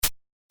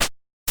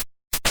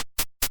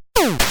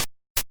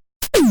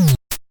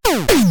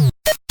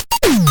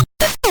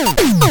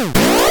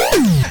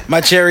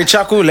My cherry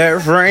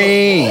chocolate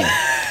rain.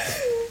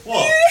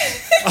 What?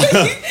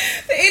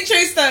 The intro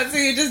starts, so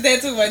you're just there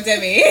talking about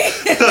Demi.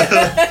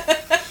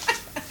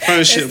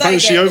 Apparently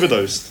she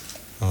overdosed.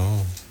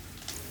 Oh.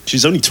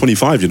 She's only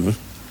 25, you know.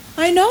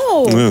 I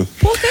know. Yeah.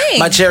 Poor thing.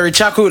 My cherry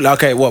chocolate.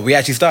 Okay, what? We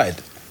actually started?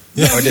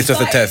 Yeah. Or this was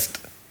a test?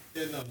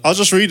 I was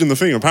just reading the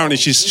thing. Apparently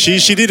she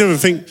didn't even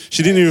think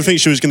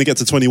she was going to get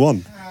to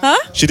 21. Huh?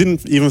 She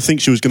didn't even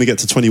think she was going to get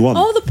to 21.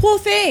 Oh, the poor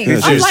thing. Yeah,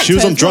 I liked she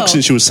was her on as drugs well.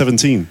 since she was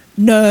 17.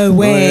 No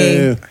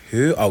way. Yeah.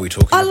 Who are we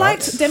talking I about?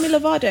 liked Demi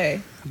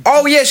Lovato.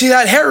 Oh, yeah, she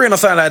had heroin or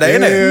something like that,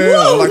 innit?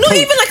 Whoa, like not coke-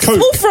 even like coke.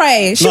 small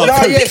fry. She No, was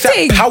Oh, yeah, it's that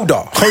convicting.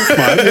 powder. Coke,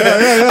 man.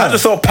 Yeah. I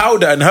just saw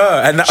powder and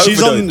her and that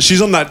overdose.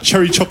 She's on that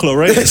cherry chocolate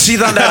rain.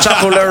 She's on that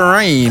chocolate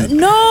rain.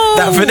 No.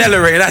 That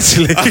vanilla rain,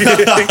 actually.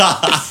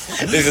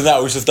 This is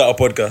that we should start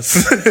a podcast.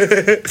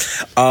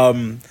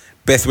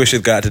 Best wishes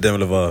go out to Demi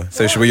Lovato.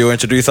 So should we all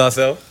introduce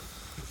ourselves?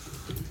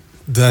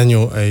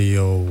 Daniel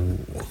Ayo.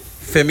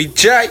 Femi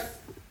J.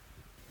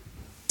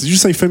 Did you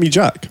say Femi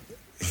Jack?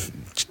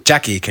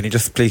 Jackie, can you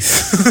just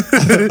please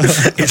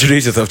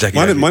introduce yourself, Jackie?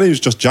 My name is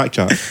just Jack.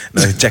 No,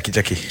 Jackie.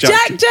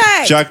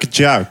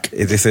 Jack.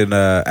 Is this in,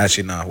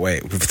 actually, no,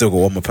 wait. We've still got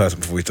one more person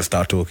before we just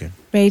start talking.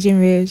 Raging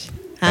Rouge.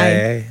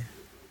 Hi.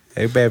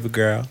 Hey, baby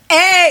girl.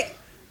 Hey.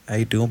 How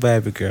you doing,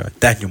 baby girl?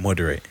 Daniel,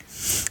 moderate.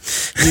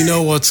 You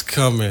know what's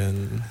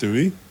coming. Do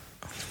we?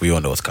 We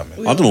all know what's coming.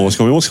 I don't know what's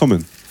coming. What's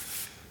coming?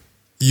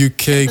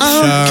 UK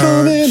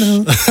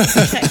chart.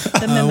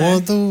 I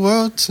want the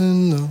world to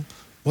know.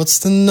 What's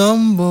the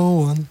number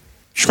one?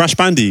 Crash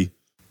Bandy.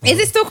 Is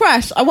it still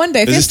Crash? I wonder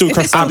if Is it it's still if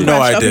Crash? it's still I have no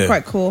Crash, that'd idea. be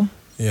quite cool.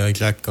 Yeah,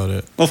 Jack got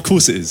it. Of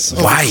course it is.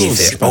 Why Of course.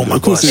 is it? Oh my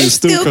Of course gosh. it is It's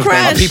still still Crash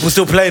Crash. Are Bandy. people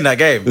still playing that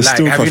game? It's Like,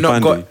 still have you Crash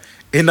not Bandy.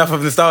 got enough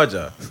of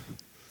nostalgia?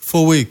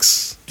 4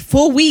 weeks.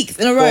 4 weeks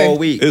in a row. 4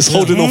 weeks. It's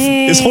holding off.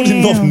 It's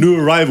holding off new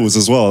arrivals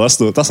as well. That's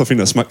the thing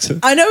that smacks it.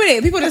 I know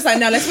it. People are just like,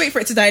 no, let's wait for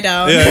it to die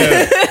down.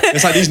 Yeah.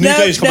 It's like these new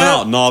games coming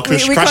out. Nah,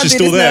 Crash we can't is do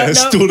still this there. now.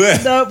 It's No, still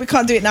there. No, we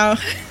can't do it now.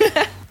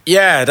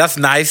 Yeah, that's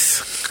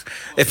nice.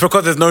 It's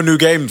because there's no new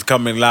games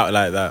coming out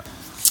like that.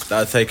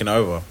 That are taking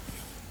over.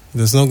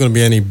 There's not going to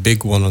be any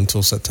big one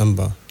until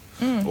September.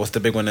 What's the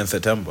big one in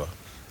September?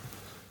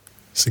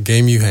 It's a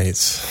game you hate.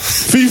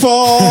 FIFA.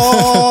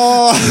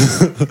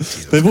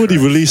 They've already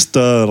released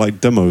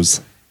like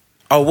demos.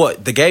 Oh,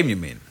 what? The game, you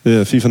mean?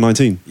 Yeah, FIFA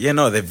 19. Yeah,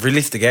 no, they've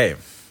released the game.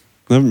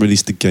 They haven't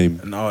released the game.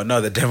 No,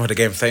 the demo of the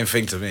game, same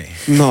thing to me.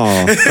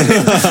 No,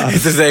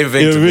 It's the same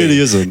thing It to me. really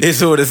isn't.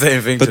 It's all the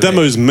same thing the to demo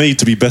me. is made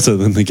to be better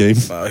than the game.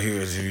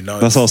 Who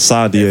knows? That's how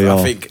sad EA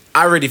are.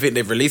 I really think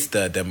they've released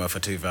the demo for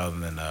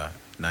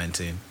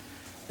 2019.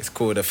 It's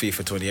called a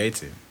FIFA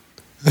 2018.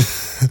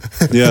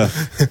 Yeah,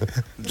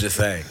 Just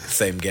saying,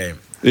 same game.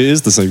 it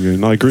is the same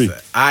game. I agree.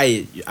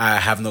 I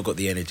have not got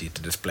the energy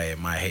to display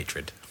my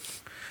hatred.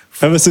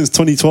 Ever since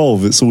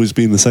 2012, it's always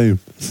been the same.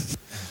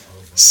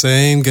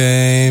 Same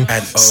game.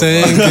 And over.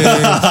 Same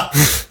game.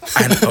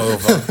 And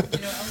over.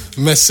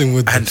 Messing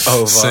with And the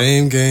over.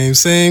 Same game.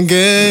 Same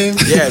game.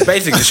 Yeah,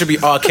 basically, it should be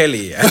R.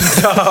 Kelly and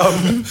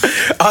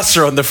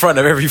Usher on the front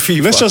of every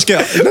FIFA. Let's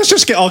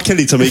just get R.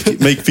 Kelly to make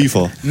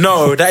FIFA.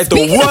 No, that is the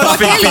Speaking of worst R.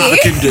 thing Kelly.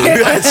 FIFA can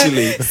do,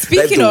 actually. That is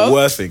Speaking the of-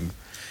 worst thing.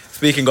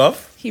 Speaking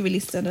of? He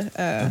released it.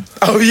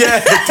 Oh, yeah.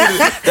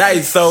 That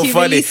is so He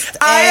funny. released,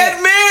 I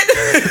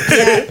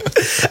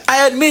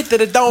admit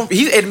that it don't...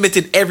 He's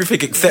admitted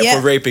everything except Yeah.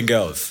 for raping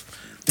girls.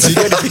 That's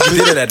the only thing he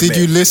didn't admit. Did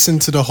you listen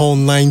to the whole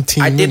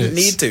 19 I minutes? didn't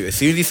need to. As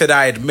soon as he said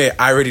I admit,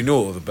 I already knew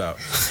what it was about.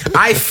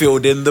 I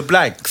filled in the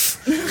blanks.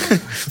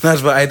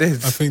 That's what I did.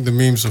 I think the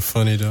memes were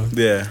funny though.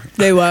 Yeah.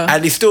 They were.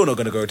 And he's still not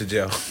going to go to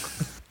jail.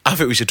 I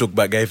think we should talk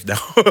about games now.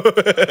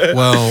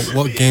 Well,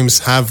 what games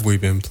have we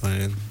been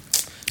playing?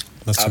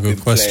 That's a I've good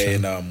been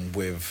question. playing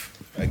with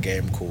a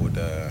game called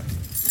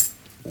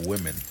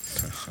Women.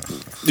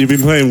 You've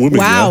been playing women,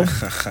 Wow.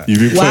 yeah? You've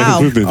been Wow.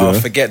 playing women, Oh, yeah?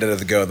 forget that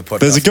there's a girl in the podcast.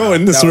 There's a girl now.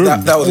 in this That- room.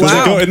 that was a There's a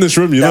joke. girl in this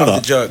room, you That know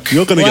was that. a joke.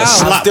 You're going to get Wow. I've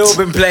slapped. still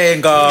been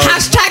playing.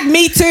 Hashtag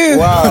me too.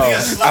 Wow.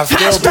 I've still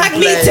Hashtag been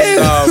me playing,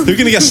 too. You're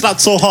going to get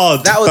slapped so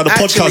hard That that, was the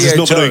podcast actually is a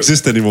not going to joke.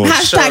 exist anymore.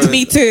 Hashtag Show-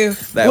 me too.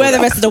 That Where was-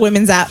 the rest of the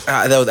women's at?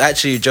 That was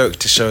actually a joke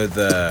to show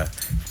the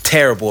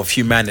terrible of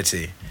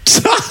humanity.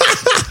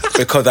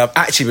 Because I've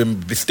actually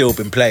still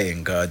been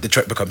playing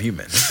Detroit Become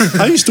Human.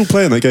 How are you still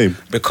playing that game?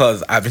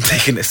 Because I've been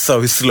taking it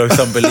so slow, it's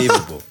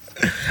unbelievable.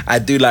 I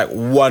do like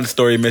one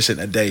story mission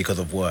a day because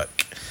of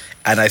work.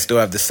 And I still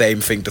have the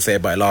same thing to say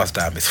about it last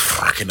time. It's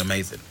fucking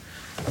amazing.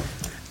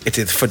 It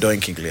is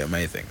fordoinkingly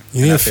amazing.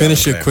 You need And to I feel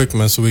finish I'm it playing. quick,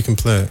 man, so we can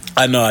play it.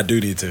 I know, I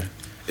do need to.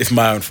 It's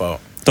my own fault.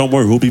 Don't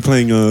worry, we'll be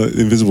playing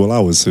Invisible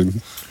Hours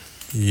soon.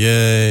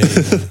 Yay!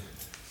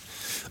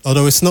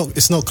 Although it's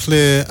not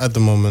clear at the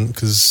moment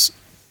because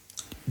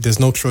there's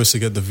no choice to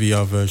get the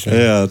VR version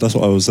Yeah, that's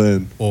what I was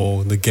saying.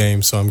 or the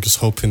game. So I'm just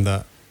hoping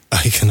that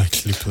I can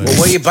actually play. Well,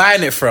 where are you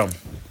buying it from?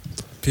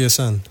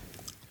 PSN.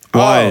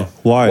 Why? Oh,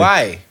 Why?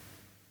 Why?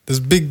 There's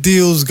big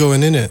deals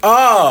going in it.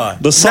 Oh,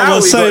 The summer now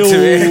we got to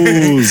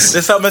it. sales.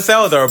 The summer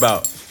sales are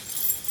about.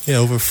 Yeah,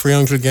 over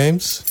 300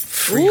 games.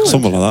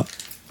 Something like that.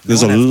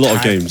 There's a lot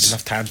of games.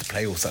 Enough time to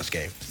play all such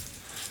games.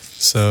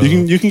 So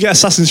You can get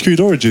Assassin's Creed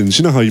Origins.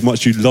 You know how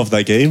much you love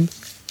that game?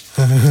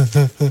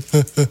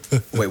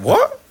 Wait,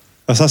 what?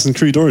 Assassin's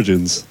Creed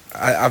Origins.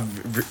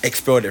 I've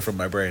expelled it from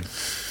my brain.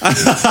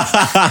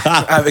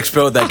 I've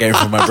expelled that game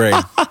from my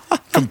brain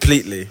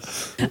completely.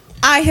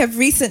 I have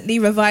recently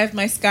revived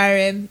my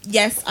Skyrim.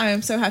 Yes, I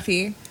am so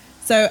happy.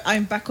 So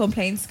I'm back on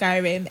playing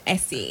Skyrim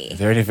SE. Is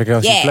there anything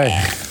else you play?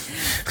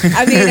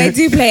 I mean, I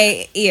do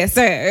play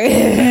ESO.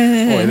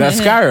 Is that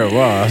Skyrim? What?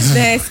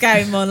 No,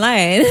 Skyrim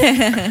Online.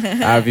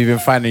 How have you been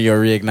finding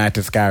your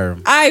reignited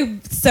Skyrim?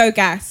 I'm so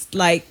gassed.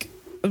 Like,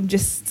 I'm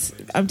just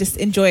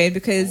enjoying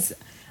because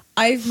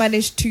I've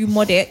managed to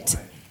mod it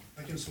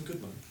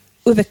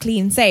with a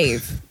clean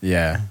save.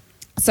 Yeah.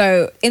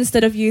 So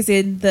instead of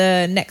using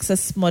the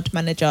Nexus mod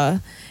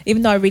manager,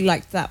 even though I really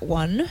liked that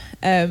one,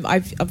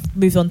 I've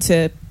moved on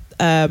to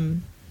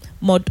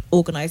mod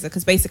organizer,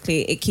 because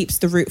basically it keeps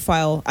the root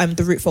file,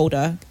 the root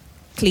folder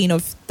clean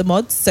of the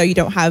mods, so you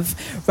don't have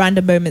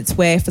random moments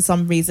where for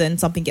some reason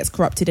something gets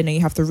corrupted and then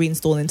you have to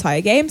reinstall the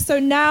entire game. So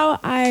now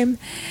I'm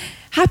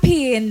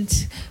happy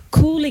and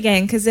cool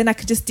again, because then I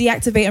could just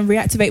deactivate and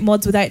reactivate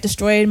mods without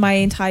destroying my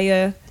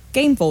entire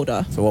game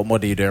folder. So what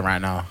mod are you doing right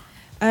now?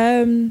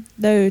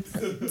 No.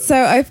 So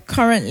I've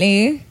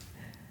currently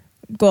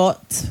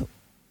got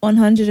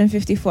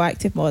 154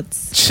 active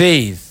mods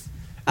Jeez.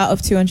 out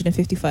of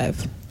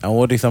 255. And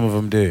what do some of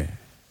them do?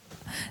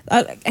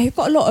 I've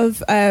got a lot of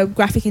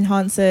graphic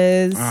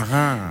enhancers,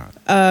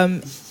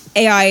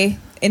 AI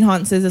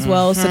enhancers as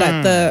well, so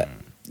that the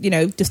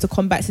just the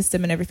combat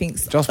system and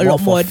everything's Just a more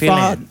lot more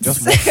fulfilling, advanced.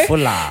 just more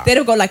fuller. Then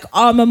I've got like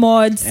armor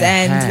mods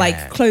and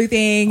like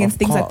clothing and Of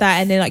things like that,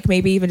 course. and then like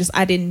maybe even just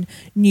add in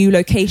new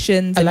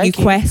locations and like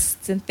new it.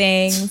 quests and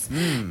things.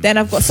 Then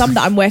I've got some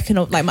that I'm working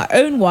on, like my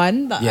own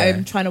one that Yeah.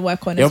 I'm trying to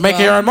work on. You're as making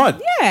well. your own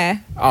mod? Yeah.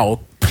 Oh,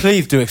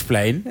 please do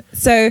explain.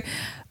 So,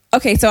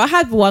 okay, so I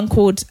had one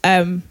called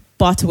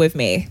Barter With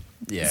Me.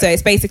 Yeah. So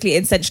it's basically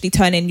essentially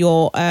turning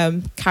your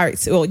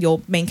character or your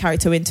main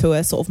character into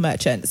a sort of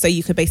merchant. So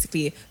you could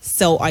basically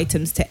sell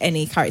items to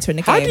any character in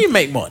the How game. do you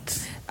make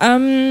mods?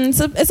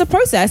 So it's a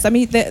process. I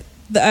mean, the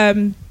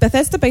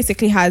Bethesda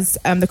basically has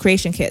the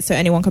creation kit, so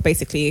anyone could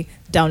basically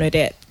download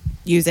it,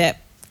 use it,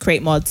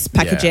 create mods,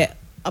 package Yeah. it,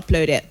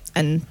 upload it,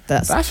 and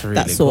that's really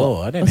that sort cool.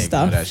 I of didn't even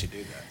stuff. know they actually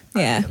do that.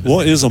 Yeah.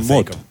 What is a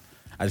mod?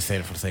 I just say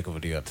it for the sake of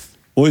the odds.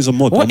 What is a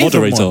mod? What A is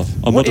moderator. mod? A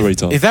What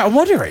moderator. Is that a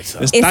moderator?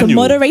 It's a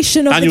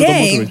moderation of the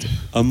Daniel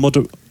game.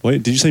 moderator.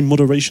 Wait, did you say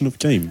moderation of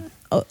game?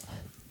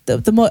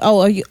 The mod.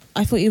 Oh,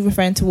 I thought you were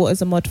referring to what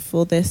is a mod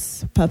for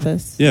this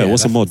purpose. Yeah,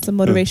 what's a mod? It's the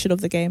moderation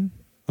of the game.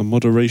 A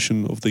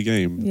moderation of the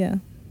game. Yeah.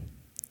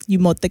 You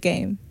mod the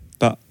game.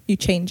 That You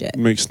change it.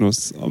 makes no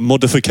sense. A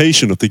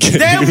modification of the game.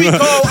 There we go.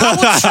 I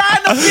was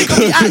trying to think of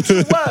the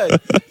actual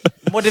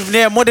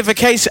word.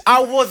 Modification.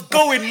 I was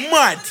going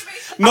mad.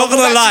 Not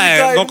gonna lie,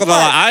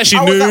 I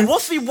actually knew. Like,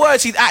 what's the word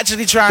she's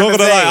actually trying Not to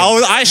gonna say?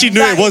 lie, I actually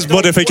knew it was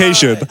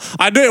modification.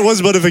 I knew it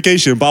was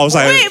modification, but I was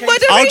like,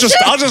 Wait, I'll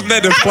just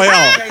let it play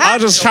out. I'll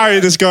just carry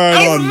this going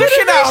I on. was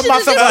looking at Moderation is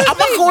myself. a Like,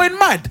 am I going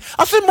mad?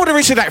 I said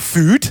moderation like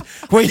food.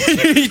 Where you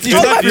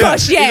Oh my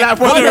gosh, yeah. Like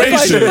Oh my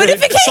gosh, Moderation.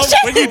 modification.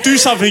 When you do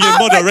something in Oh my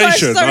gosh,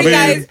 moderation, sorry, I mean,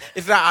 guys.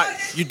 It's like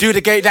you do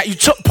the game that you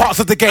chop parts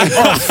of the game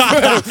off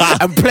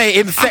and play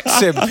it in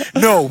section.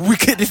 No,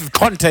 this is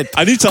content.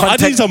 I need to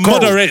Content go.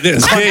 moderate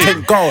this game.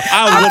 Content go.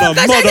 I'm gonna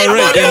gosh, I didn't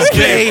moderate this moderate.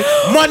 game.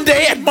 Play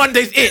Monday and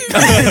Monday's it.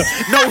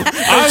 no,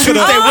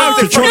 I'm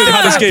controlling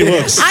how this game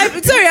works.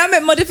 I'm sorry, I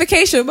meant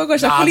modification. Oh my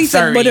gosh, I I'm fully said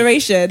sorry.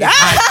 moderation. The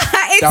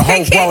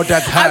whole world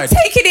has I'm heard.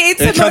 taking it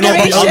It into cannot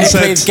be moderation.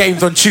 unsaid. Plays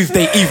games on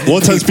Tuesday evening.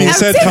 What has been I'm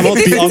said taking cannot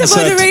this be into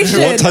unsaid. moderation.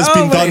 What has Oh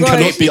been my done gosh.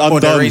 cannot be undone.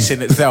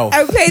 Moderation itself.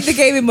 I'm playing the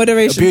game in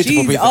moderation.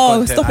 Beautiful Jeez. piece of Oh,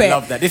 content. stop I it.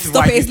 love that. This is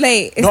Stop why it. It's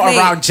late. It's not late.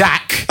 around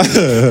Jack.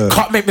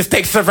 Can't make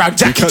mistakes around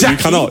Jack. You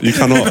cannot. You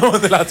cannot. No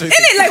one's allowed to. Isn't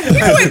it? Like,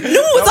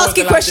 no one was No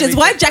asking one's questions.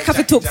 allowed to Why be Jack have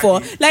to talk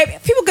for?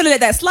 Like, people gonna let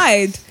that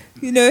slide.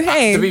 You know,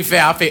 hey. To be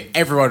fair, I think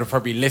everyone would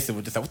probably listen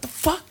with just like, what the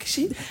fuck? Is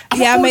she?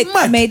 Yeah,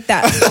 I made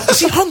that. Is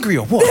she hungry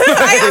or what?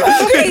 I am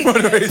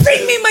hungry.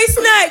 Bring me my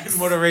snacks.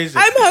 Moderation.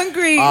 I'm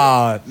hungry.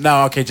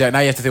 No, okay, Jack. Now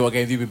you have to say what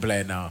games you've been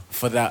playing now.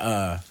 For that,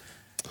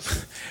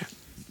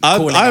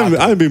 I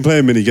haven't been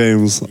playing many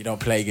games. you don't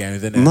play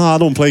games, innit? No, I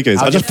don't play games.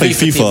 How's I just your play FIFA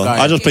team FIFA. going?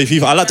 I just play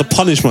FIFA. I like to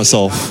punish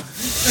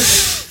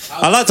myself.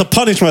 I like to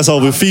punish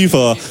myself with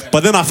FIFA,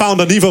 but then I found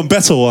an even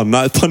better one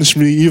that punished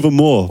me even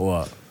more.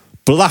 What?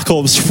 Black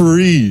Ops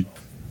 3.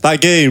 That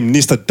game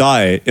needs to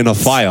die in a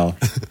fire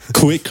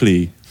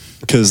quickly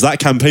because that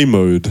campaign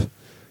mode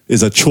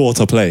is a chore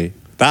to play.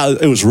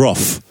 It was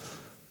rough.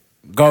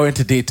 Go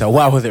into detail.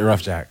 Why was it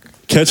rough, Jack?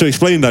 Care to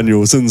explain,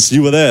 Daniel? Since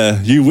you were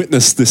there, you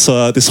witnessed this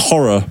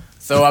horror.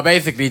 So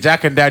basically,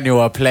 Jack and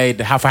Daniel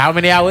played for how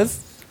many hours?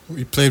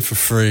 we played for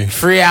free.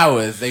 3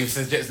 hours. They've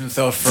suggested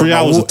themselves for 3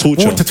 hours of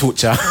torture. Water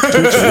torture.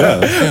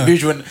 Yeah.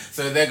 Visual.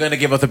 So they're going to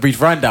give us a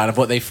brief rundown of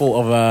what they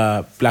thought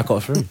of Black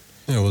Ops 3.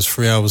 Yeah, it was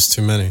 3 hours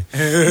too many.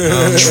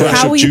 Trash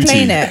How of were you duty.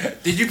 playing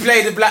it? Did you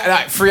play the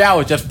like 3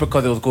 hours just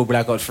because it was called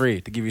Black Ops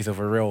 3 to give yourself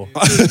a real,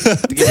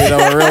 to give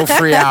yourself a real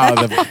 3 hours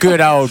of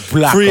good old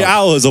Black 3 Ops?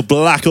 hours of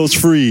Black Ops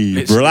 3.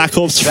 Literally. Black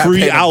Ops That 3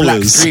 played a black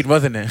hours. screen,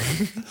 wasn't it?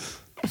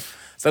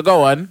 So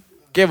go on,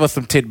 give us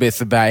some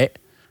tidbits about it.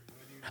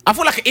 I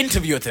feel like an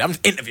interviewer today. I'm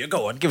just interviewer.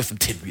 Go on, give us some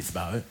tidbits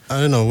about it. I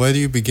don't know, where do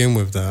you begin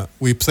with that?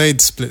 We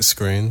played split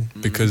screen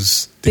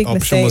because the Big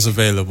option was mistake.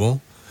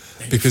 available.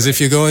 Because if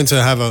you're going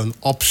to have an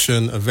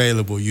option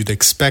available, you'd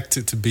expect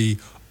it to be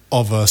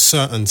of a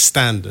certain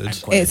standard.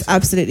 It's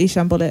absolutely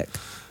shambolic.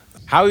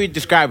 How would you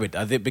describe it?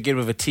 Does it begin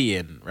with a T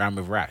and rhyme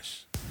with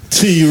rash?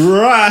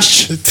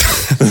 T-Rash.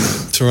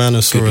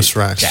 Tyrannosaurus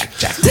Rex. Jack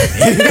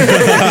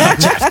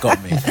Jack's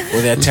got me.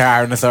 With their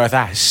Tyrannosaurus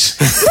Ash.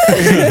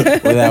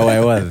 Well, that way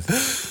it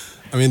was.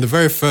 I mean, the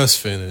very first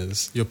thing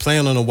is you're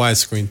playing on a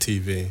widescreen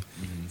TV.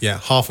 Yeah,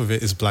 half of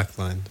it is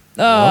blacklined.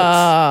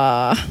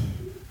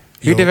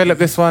 Who developed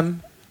this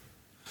one?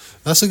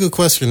 That's a good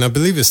question. I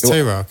believe it's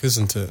Tayrock,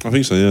 isn't it? I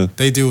think so, yeah.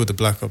 They deal with the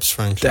Black Ops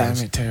franchise.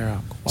 Damn it, Terra.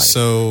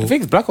 So I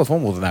think Black Ops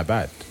 1 wasn't that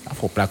bad. I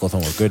thought Black Ops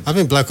 1 was good. I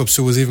think Black Ops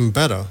 2 was even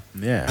better.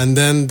 Yeah. And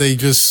then they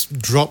just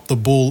dropped the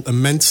ball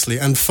immensely.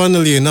 And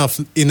funnily enough,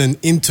 in an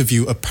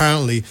interview,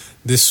 apparently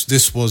this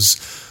was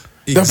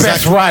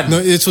best one. No,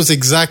 it was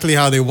exactly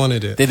how they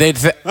wanted it. Did they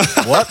say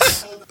what?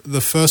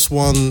 The first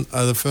one,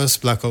 the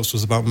first Black Ops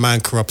was about man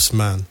corrupts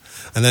man.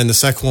 And then the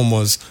second one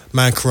was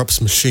man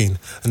corrupts machine.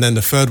 And then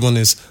the third one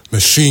is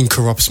machine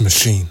corrupts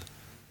machine.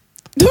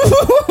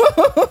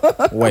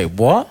 Wait,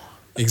 what?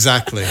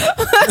 Exactly. Mate,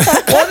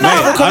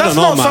 I that's don't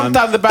know, not man.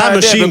 sometimes the bad That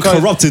idea machine because-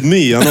 corrupted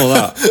me. I know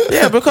that.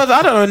 Yeah, because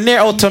I don't know, Nier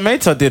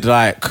Automata did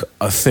like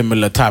a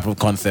similar type of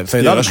concept. So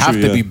it Yeah, doesn't that's have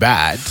true, to yeah. be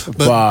bad. But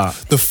the are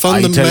you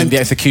telling fundament- the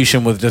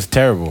execution was just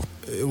terrible?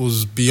 It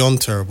was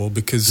beyond terrible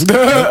because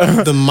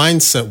the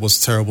mindset was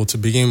terrible to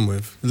begin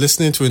with.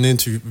 Listening to an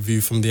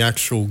interview from the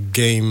actual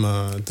game,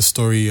 the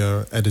story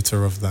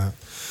editor of that,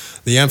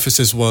 the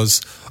emphasis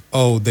was,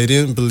 they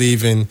didn't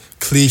believe in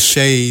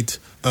cliched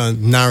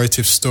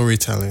narrative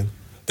storytelling.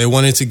 They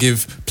wanted to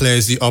give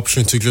players the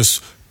option to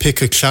just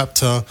pick a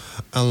chapter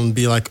and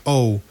be like,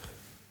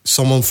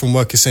 someone from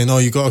work is saying,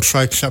 you got to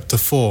try chapter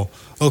 4.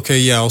 Okay,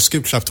 yeah, I'll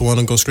skip chapter 1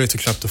 and go straight to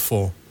chapter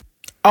 4.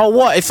 Oh,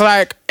 what? It's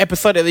like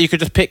episodic that you could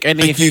just pick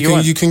anything you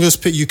want. You can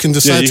just pick. You can Yeah,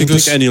 decide you to can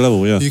just pick any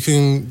level, yeah. You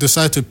can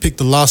decide to pick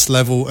the last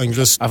level and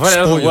just I thought it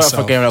spoil doesn't work for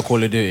yourself. a game like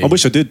Call of Duty. I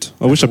wish I did.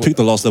 I wish I picked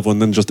the last level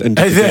and then just ended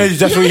the game.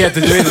 That's what you had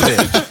to do,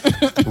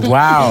 isn't it?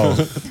 Wow.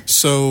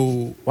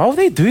 So Why would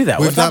they do that?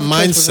 with What that type of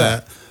choice was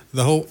that? mindset,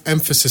 the whole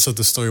emphasis of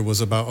the story was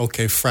about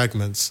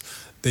fragments.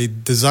 They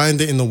designed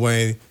it in a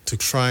way to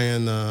try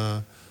and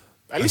At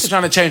least they're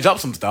trying to change up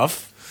some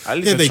stuff. At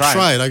least they they're trying.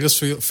 tried. I just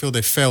feel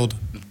they failed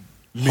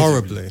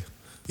horribly.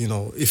 You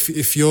know,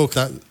 if you're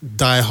that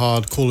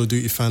diehard Call of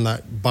Duty fan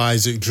that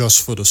buys it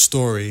just for the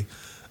story,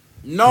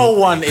 No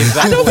one is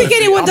that. I don't think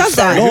anyone does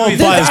that. No Who one is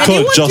buys that? COD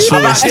Anyone just do for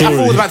the that? I thought I was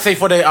story. about to say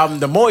for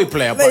the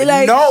multiplayer, but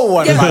Like, no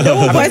one. yeah, no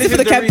one But buys this it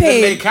for is the reason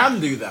campaign. They can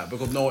do that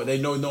because they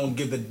know no one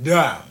gives a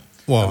damn.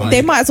 well,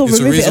 They might as well it's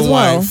a remove it reason as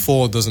well. why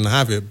 4 doesn't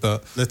have it.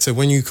 But let's say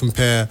when you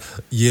compare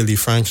yearly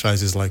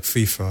franchises like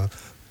FIFA,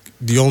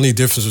 the only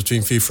difference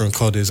between FIFA and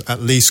COD is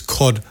at least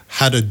COD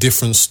had a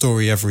different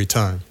story every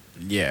time.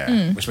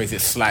 Yeah, which makes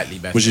it slightly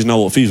better. Which is now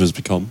what FIFA's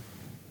become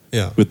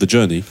Yeah. with the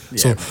journey.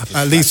 So Yeah, which is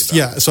at least,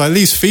 slightly so at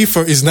least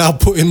FIFA is now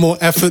putting more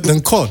effort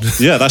than COD.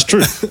 Yeah, that's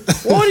true.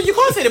 Well, you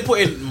can't say they're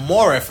putting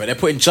more effort. They're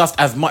putting just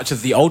as much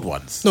as the old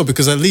ones. No,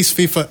 because at least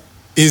FIFA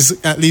is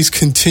at least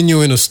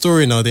continuing a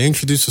story now. They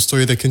introduce a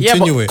story, they Yeah,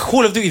 continue but it.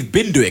 Call of Duty's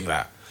been doing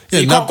that. So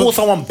Yeah, you no, can't call but-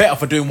 someone better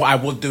for doing what I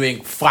was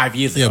doing 5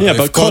 years ago. Yeah, Yeah, if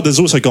but COD has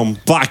also gone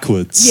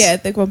backwards. Yeah,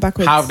 they're going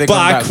backwards. How have they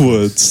gone back?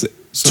 Backwards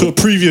to a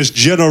previous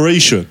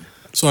generation.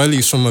 So at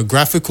least from a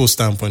graphical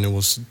standpoint, it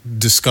was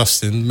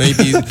disgusting.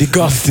 Maybe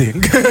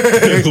Disgusting.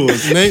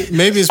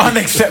 maybe it's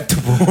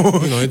Unacceptable.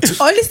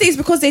 Honestly, it's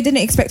because they didn't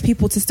expect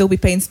people to still be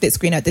playing split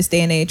screen at this day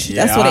and age.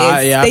 Yeah, That's what it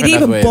is. yeah, I they think didn't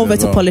that's what even it is bother as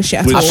to well. polish it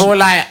at Which- I all. feel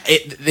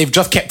like they've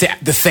just kept it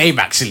the same,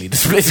 actually. The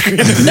split screen.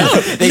 No,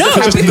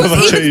 just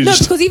never changed.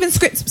 because even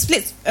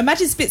split.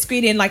 Imagine split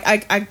screening, like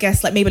I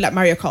guess, like maybe like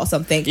Mario Kart or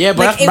something. Yeah, but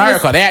like, that's it Mario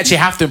was- Kart. They actually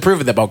have to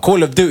improve it. But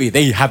Call of Duty,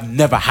 they have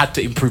never had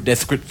to improve their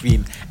split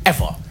screen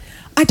ever.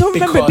 I don't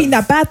remember it being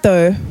that bad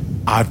though.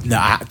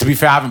 To be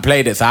fair, I haven't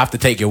played it, so I have to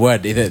take your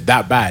word. Is it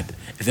that bad?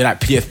 Is it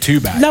like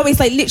PS2 bad? No, it's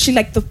like literally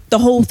like the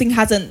whole thing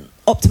hasn't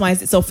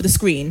optimized itself for the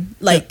screen.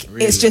 Like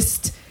Really? it's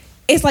just.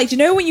 It's like, you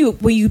know, when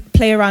you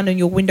play around in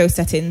your Windows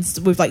settings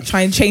with like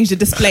try and change the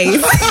displays,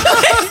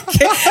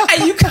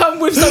 and you come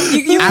with some.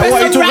 You And press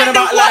what are you a talking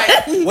random about?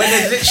 Like one. when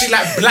there's literally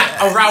like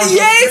black around your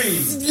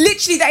Yes, screen.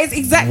 literally, that is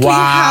exactly Wow.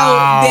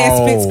 how their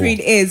split screen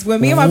is.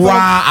 When me and my brother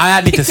Wow,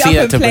 I need to picked it see up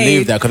that and to believe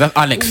played, that because that's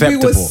unacceptable.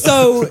 We were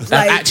so That's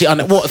like,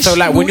 actually so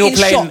like we when were you're in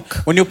playing shock.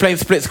 when you're playing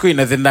split screen,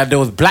 as in that there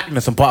was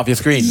blackness on part of your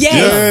screen. yeah,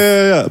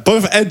 Yeah.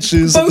 Both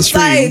edges of the Both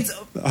screen sides.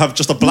 have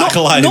just a black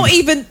not, line. not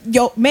even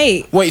your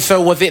mate. Wait,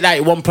 so was it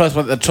like one person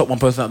at the top, one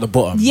person at the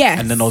bottom? Yes.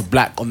 And then there was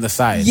black on the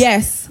side?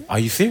 Yes, Are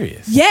you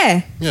serious?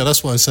 yeah. yeah,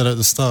 that's what I said at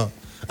the start.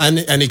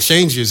 and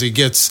exchanges, you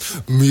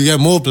get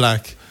more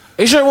black.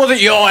 Are you sure it wasn't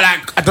your,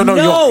 like, I don't know,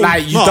 No. your,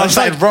 like, you done it's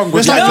something like, wrong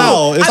with It's like that.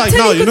 now. It's I'm like telling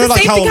now. you, You know, the like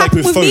same how thing like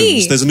happened with with me.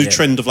 phones, there's a new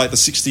trend of like the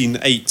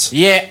 16:8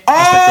 Yeah.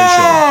 aspect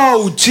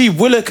Oh, gee,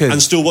 Willikers.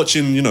 and still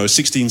watching,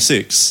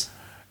 16:6.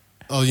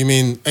 Oh, you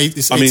mean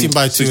it's 18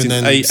 by 2 and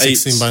then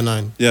 16 by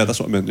 9? Yeah, that's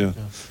what I meant. Yeah,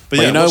 but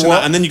you know watching what?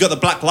 that, and then you got the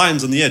black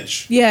lines on the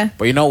edge. Yeah.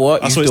 But you know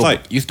what? That's you what it's still,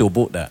 like. You still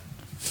bought that.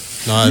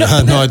 No, I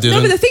didn't.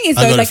 No, but the thing is,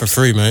 I though, got like- it for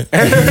free, mate.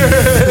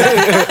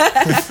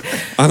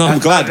 And I'm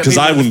glad because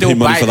I wouldn't pay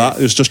money for buy that.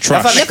 It was just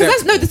trash. That's Yeah,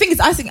 because no, the thing is,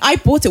 I think I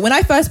bought it when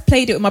I first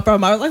played it with my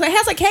brother. I was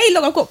like, hey,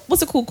 look, I've got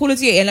what's it called, Call of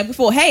Duty, and like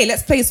before, hey,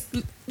 let's play,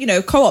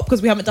 co-op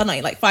because we haven't done that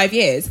in like 5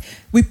 years.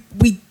 We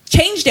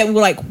changed it. And we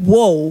were like,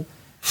 whoa,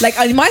 like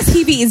my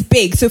TV is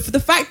big, so for the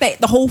fact that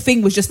the whole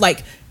thing was just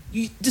like.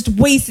 You just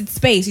wasted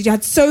space. You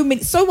had so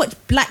much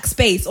black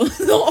space on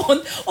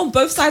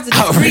both sides of the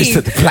Outraged screen.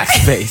 at the black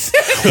space.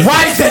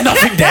 Why is there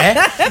nothing there?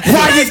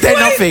 Why is there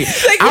nothing?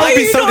 Like, I why would are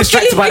be you so not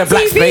distracted by filling the my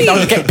black space. I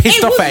would get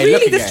pissed off at it. It was really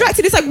looking at it.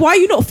 distracted. It's like, why are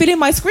you not filling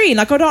my screen?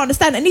 Like, I don't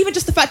understand. And even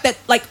just the fact that,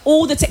 like,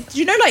 all the text,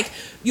 like,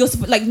 you're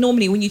like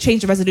normally when you change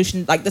the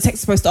resolution, like the text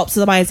is supposed to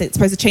optimize it, it's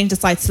supposed to change the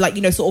size to, like,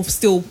 sort of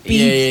still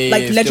be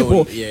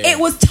legible. Still, yeah. It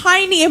was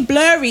tiny and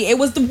blurry. It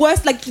was the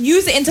worst. Like,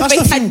 user That's interface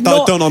the thing had that I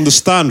not. don't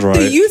understand, right?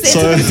 The user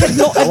interface had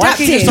not Why can't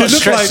you just not adapted.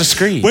 stretch the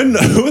screen?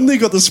 when they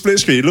got the split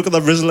screen, look at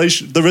the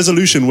resolution. The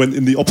resolution went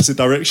in the opposite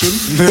direction.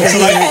 So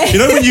like,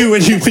 when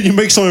you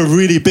make something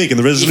really big and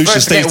the resolution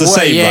first stays get the worse,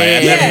 same, yeah, right?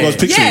 And yeah,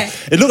 everyone's yeah.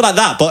 pixelated. It looked like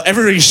that, but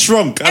everything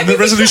shrunk and the Everything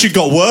resolution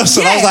got worse.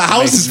 And I was like,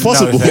 how is this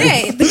Makes no possible?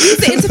 sense. Yeah, the user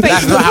interface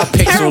That's not how was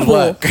pixels terrible.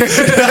 work.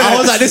 I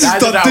was like,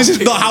 this is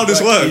not how this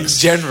In works.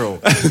 general.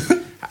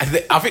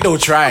 I think they were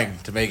trying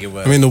to make it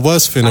work. I mean, the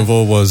worst thing of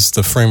all was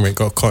the frame rate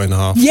got cut in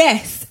half.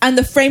 Yes, and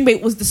the frame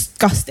rate was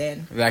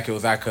disgusting. like it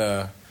was like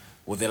a...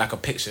 Was it like a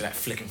picture like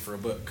flicking through a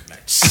book? Like,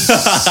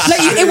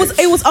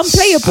 It was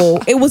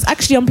unplayable. It was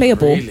actually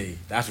unplayable. really?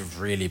 That's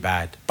really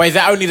bad. But is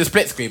that only the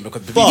split screen?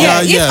 Because the But- video,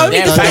 Yeah, it's yeah, only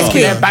they're the split banking,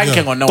 screen. they're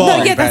banking on no But- one.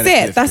 No, yeah, that's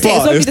it. That's it. It's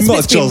But only it's the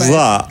not split screen. just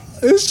right?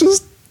 that. It's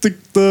just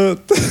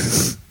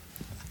the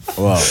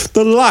Wow.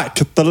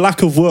 the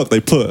lack of work they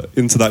put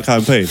into that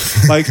campaign.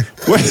 Like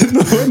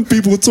when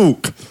people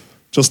talk,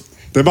 just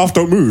their mouth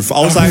don't move.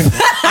 I was like,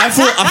 I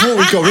thought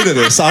we got rid of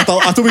this. I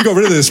thought we got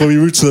rid of this when we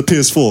moved to the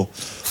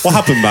PS4. What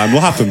happened, man?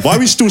 What happened? Why are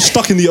we still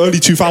stuck in the early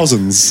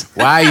 2000s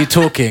Why are you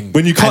talking?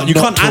 when you can't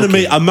not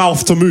animate talking? a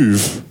mouth to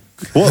move?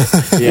 What's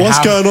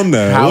How- going on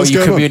there? How What's are you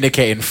going on?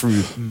 communicating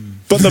through?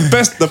 But the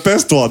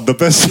best one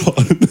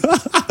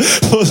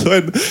was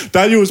when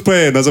Daniel was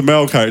playing as a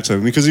male character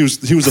because he was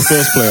the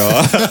first player.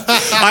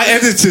 I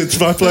edited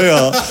my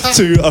player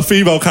to a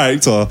female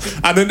character,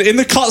 and then in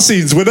the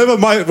cutscenes, whenever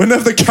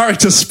the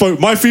character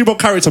spoke, my female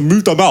character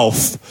moved her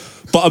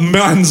mouth, but a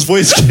man's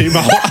voice came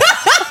out.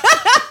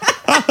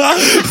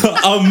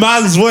 A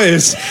man's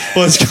voice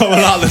was coming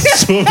out of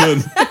this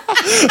woman.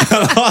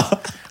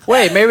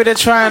 Wait, maybe they're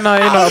trying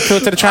to appeal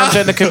to the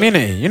transgender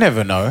community. You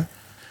never know.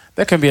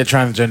 There can be a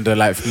transgender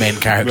like main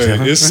character.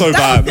 Mate, it's so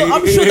That bad. was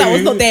not- I'm sure that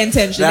was not their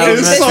intention. That It was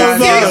was It's just so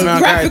serious bad.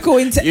 graphical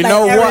into You like,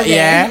 know error what? there.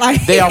 Yeah,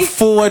 Like- they are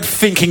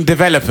forward-thinking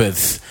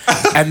developers,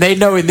 and they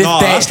know in this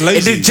No, that's day, in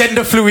lazy. the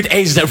gender-fluid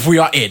age that we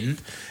are in,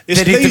 It's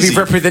there needs to lazy. be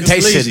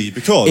representation It's lazy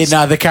because in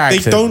other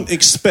characters. they don't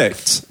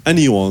expect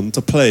anyone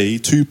to play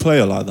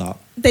two-player like that.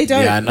 They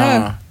don't. Yeah, I know.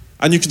 No.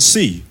 And you can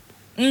see,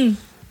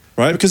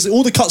 right? Because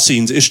all the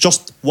cutscenes, it's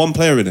just one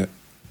player in it.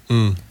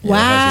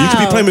 Wow. You could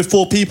be playing with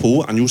 4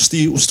 people, and you'll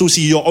still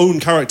see your own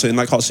character in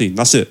that cutscene.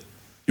 That's it.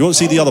 You won't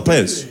see the other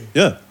players.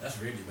 Yeah, That's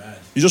really bad.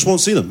 you just won't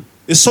see them.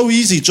 It's so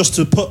easy just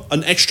to put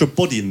an extra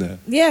body in there.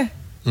 Yeah.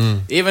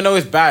 Even though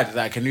it's bad,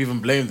 like, can you even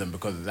blame them?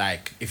 Because,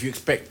 like, if you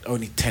expect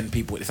only 10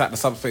 people, it's like the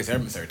Subspace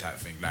Emissary type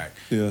thing. Like,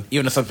 Yeah.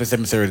 even the Subspace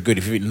Emissary is good.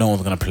 If you think no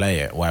one's going to play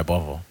it, why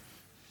bother?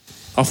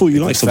 I thought you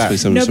liked It's that.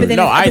 Subspace No, Emissary. but then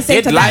No, at I the same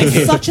did time, like it's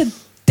it. such a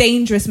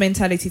dangerous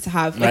mentality to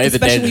have, No, like, it's a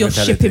especially when you're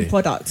dangerous shipping mentality.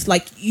 products.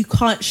 Like, you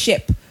can't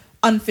ship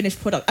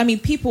unfinished product. I mean,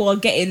 people are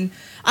getting.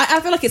 I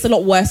feel like it's a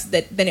lot worse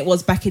than it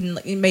was back in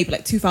maybe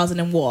like 2000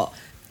 and what.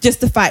 Just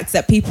the fact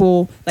that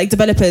people, like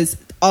developers,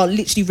 are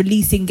literally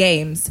releasing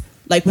games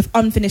like with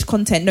unfinished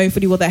content, knowing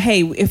fully well that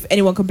hey, if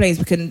anyone complains,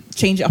 we can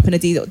change it up in a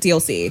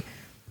DLC.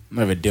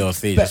 Not even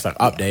DLC, But- just like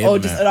update. or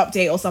isn't just it? an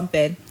update or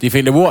something. Do you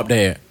think they will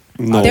update it?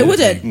 No, They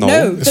wouldn't.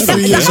 No. It's But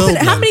 3 that years happened- old,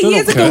 how man. many They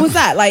years don't ago care. was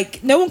that?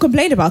 Like, no one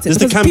complained about it. Is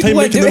the because campaign people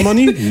weren't making them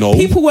doing- money? No.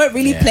 People weren't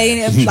really Yeah. playing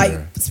it like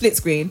Sure. split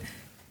screen.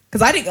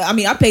 Because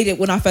I played it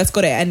when I first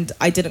got it and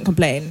I didn't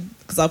complain.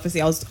 Because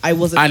obviously I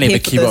wasn't I didn't here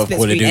even for keep the up split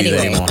Call of screen Duty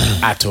anyway. anymore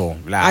at all.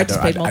 Like, I just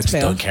played I just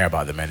multiplayer. don't care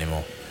about them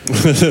anymore.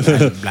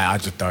 Like, I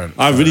just don't.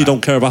 I really Like,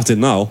 don't care about it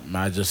now.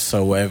 I just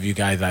so whatever you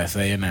guys like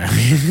say,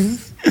 innit?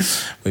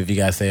 Whatever you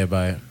guys say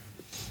about it.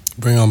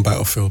 Bring on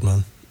Battlefield,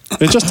 man.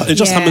 It just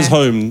Yeah. hammers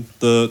home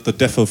the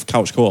death of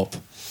couch co-op.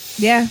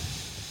 Yeah.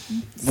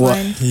 What?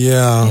 Signed.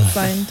 Yeah.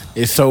 Signed.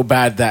 It's so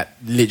bad that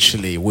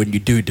literally when you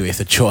do it's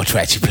a chore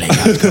to actually play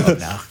Couch Co-op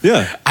now.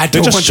 Yeah, I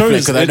don't want to play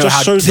because I know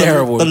how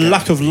terrible the it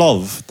lack of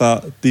love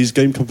that these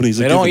game companies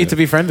are They don't want giving you to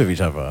be friends with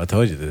each other. I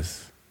told you this.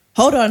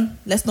 Hold on,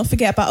 let's not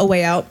forget about A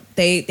Way Out.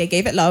 They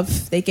gave it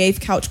love. They gave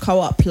couch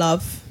co-op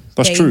love.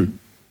 That's true.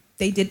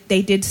 They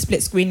did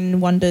split screen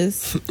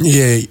wonders.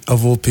 Yeah,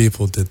 of all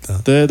people did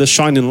that. They're the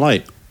shining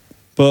light.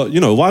 But,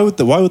 why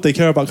would they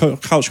care about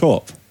couch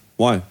co-op?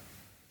 Why?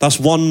 That's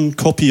one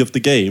copy of the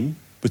game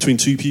between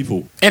two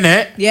people.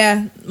 Innit?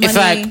 Yeah, It's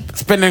money. like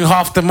spending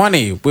half the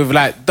money with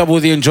like double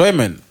the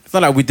enjoyment. It's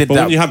not like we did But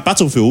that. when you have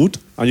Battlefield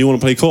and you want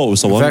to play co-op with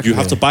someone, Exactly. you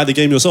have to buy the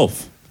game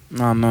yourself.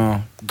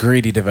 No.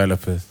 Greedy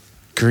developers.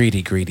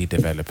 Greedy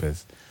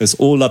developers. It's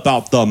all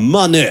about the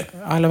money.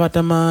 All about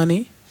the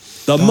money.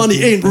 The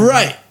money ain't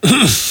right.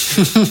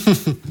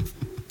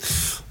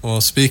 Well,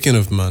 speaking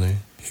of money,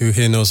 who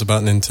here knows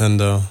about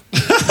Nintendo?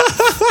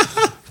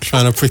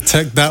 Trying to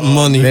protect that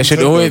money. There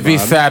should always be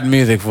man. sad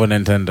music for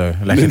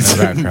Nintendo. Like in the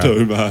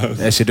background. No, man.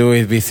 There should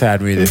always be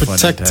sad music for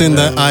Protecting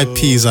Nintendo.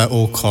 their IPs at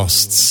all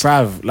costs.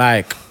 Bruv,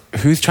 like,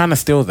 who's trying to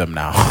steal them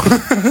now?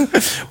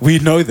 We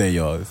know they're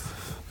yours.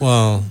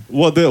 Well,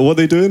 What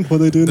they doing?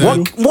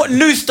 What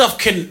new stuff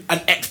can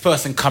an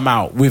ex-person come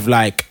out with,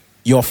 like,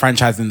 your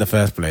franchise in the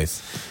first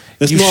place?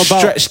 It's You not about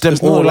stretch them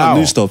it's not all about out.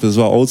 new stuff. It's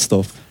about old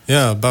stuff.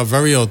 yeah, about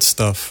very old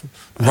stuff.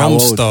 How ROM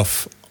old?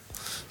 stuff.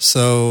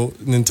 So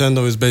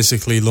Nintendo is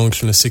basically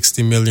launching a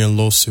 60 million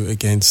lawsuit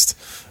against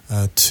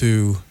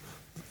two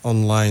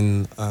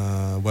online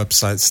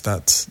websites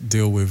that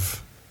deal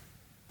with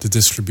the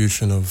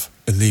distribution of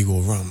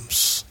illegal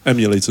ROMs.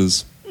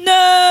 Emulators.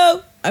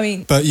 No, I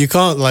mean, But you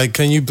can't,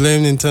 can you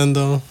blame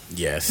Nintendo?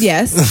 Yes.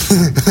 yes.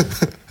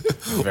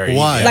 Very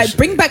Why? easy, Like, actually.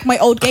 bring back my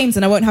old games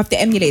and I won't have to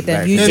emulate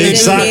them. You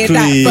Exactly.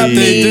 didn't hear that from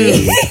They me.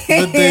 do.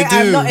 But they do.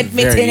 I'm not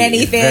admitting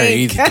anything. It's very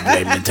easy to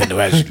blame Nintendo,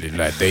 actually.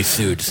 Like, they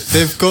sued.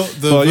 They've got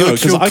the But,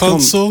 'cause virtual I can't-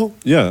 console.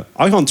 Yeah,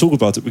 I can't talk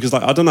about it because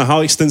I don't know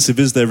how extensive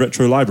is their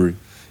retro library.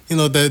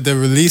 They're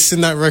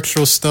releasing that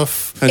retro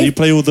stuff. Can you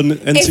play all the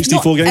It's not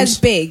N64 as games?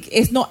 big.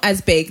 It's not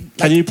as big.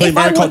 Can you play if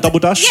I Mario Kart want to- Double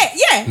Dash?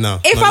 Yeah. No,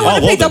 If not I yet. want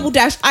to Oh, play well Double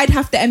Dash, I'd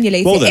have to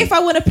emulate Well it. then. If I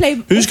want to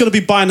play, Who's going to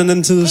be buying an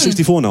Nintendo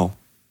 64 now?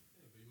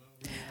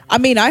 I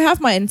mean, I have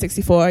my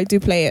N64. I do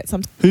play it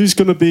sometimes. Who's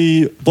going to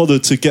be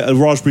bothered to get a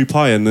Raspberry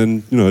Pi and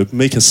then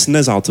make a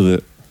SNES out of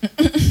it?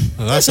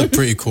 Well, that's a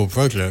pretty cool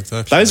project,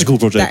 actually. That is a cool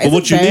project. That But is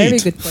what a do you very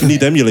need? good You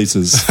need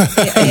emulators.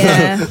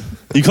 Yeah.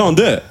 You can't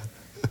do it.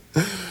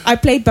 I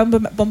played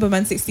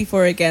Bomberman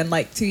 64 again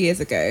like 2 years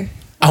ago.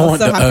 I was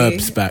want so the happy.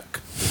 herbs back.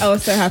 I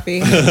was so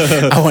happy.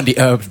 I want the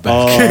herbs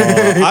back.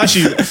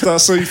 Actually,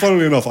 so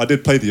funnily enough, I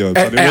did play the Herbs.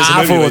 and it was an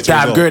I thought it was emulator as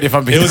damn well. good if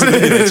I'm being It was an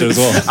emulator as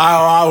well.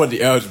 I want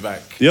the herbs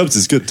back. The Herbs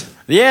is good.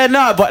 Yeah,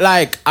 no, but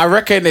like I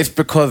reckon it's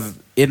because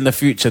in the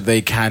future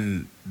they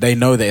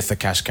know that it's a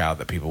cash cow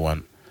that people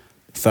want.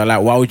 So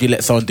like, why would you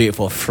let someone do it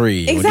for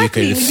free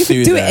Exactly. when You you can can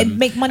sue do it them and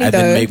make money, and though.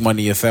 then make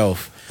money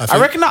yourself? I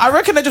I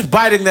reckon they're just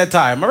biding their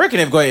time. I reckon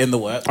they've got it in the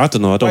work. I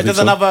don't know. I don't But think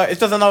so. it's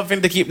just another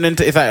thing to keep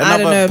Nintendo. It's like I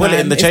don't another know, bullet man.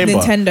 in the It's chamber.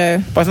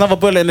 Nintendo. But it's another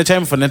bullet in the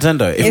chamber for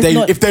Nintendo.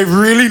 It's If they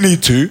really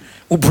need to,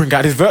 we'll bring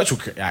out this virtual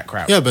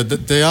crap. Yeah,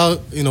 but they are,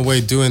 in a way,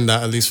 doing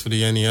that, at least for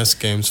the NES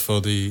games, for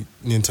the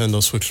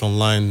Nintendo Switch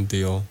Online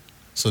deal.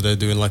 So they're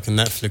doing like a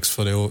Netflix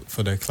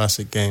for their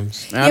classic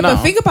games. I Yeah, know.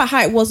 but think about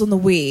how it was on the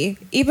Wii.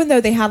 Even though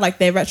they had like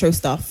their retro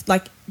stuff,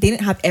 like they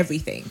didn't have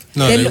everything.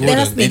 No, they're, they there wouldn't.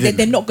 has to be- They didn't.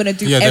 they're not going to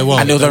do Yeah, they everything.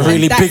 won't. And there was a That's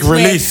really big where-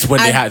 release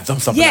when they and- had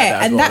something yeah, like that.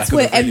 as and well. that's Like,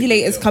 where it was a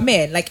really emulators big come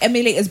in. Like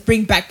emulators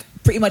bring back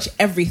pretty much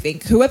everything.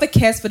 Whoever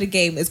cares for the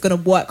game is going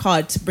to work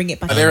hard to bring it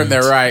back. deal. They're in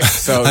their right.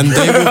 So And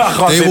they will, I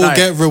can't they say will no.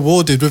 get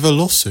rewarded with a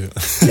lawsuit.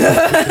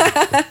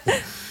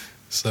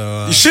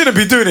 So, You shouldn't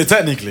be doing it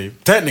technically.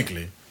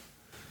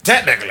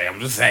 Technically, I'm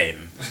just saying.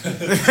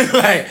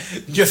 Like,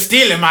 you're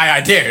stealing my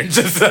idea and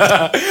just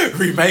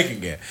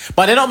remaking it.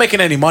 But they're not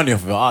making any money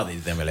off of it, are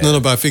these emulators? no,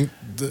 but I think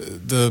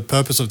the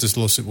purpose of this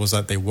lawsuit was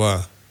that they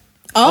were.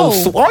 Oh,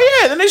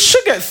 yeah, then they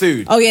should get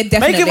sued. Oh yeah,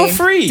 definitely. Make it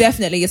for free.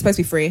 Definitely, it's supposed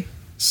to be free.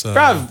 So,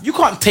 Bruv, you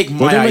can't take my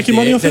they idea making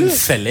money off and it?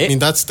 sell I mean, it.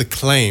 that's the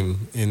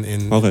claim in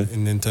Okay.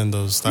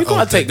 Nintendo's. You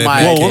can't take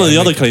my Well, idea. one of the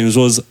other claims. claims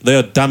was they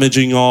are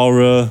damaging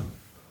our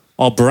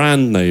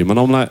brand name, and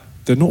I'm like,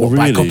 they're not By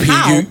really. copying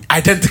How? you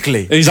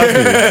identically.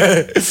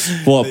 Exactly.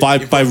 What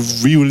by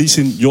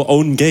re-releasing your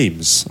own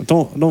games? I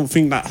don't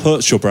think that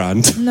hurts your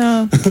brand.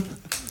 No.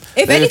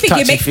 If They're anything, it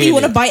makes me touchy-feely.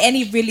 want to buy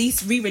any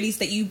re-release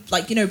that you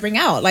bring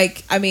out.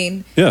 Like, I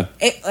mean, Yeah.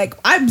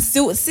 I'm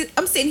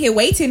sitting here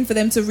waiting for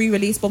them to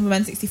re-release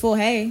Bomberman 64.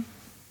 Hey,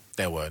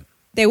 They won't.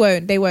 they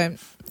won't. They won't.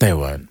 They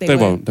won't.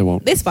 They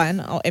won't. It's fine.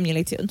 I'll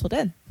emulate it until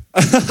then.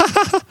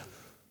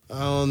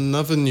 On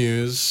other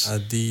news,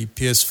 the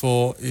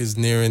PS4 is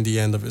nearing the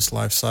end of its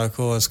life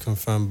cycle, as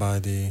confirmed by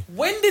the.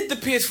 When did the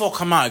PS4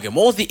 come out again?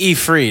 What was the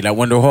E3? Like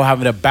when they were all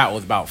having a battle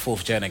about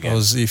 4th gen It again?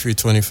 was E3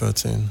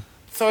 2013.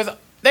 So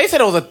they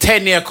said it was a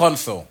 10-year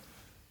console.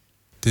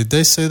 Did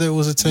they say that it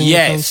was a 10-year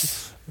Yes.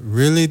 console?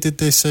 Really? Did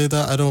they say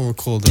that? I don't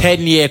recall that.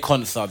 10-year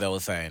console, they were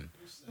saying.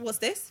 What's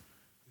this?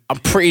 I'm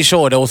pretty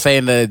sure they were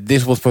saying that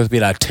this was supposed to be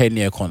like a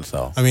 10-year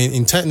console. I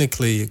mean,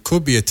 technically, it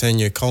could be a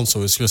 10-year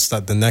console. It's just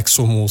that the next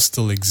one will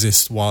still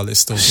exist while it's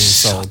still being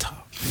sold. Shut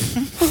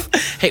up.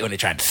 hate when they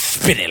try to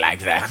spin it like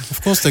that.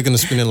 Of course, they're going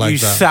to spin it like You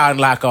that. sound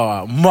like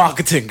a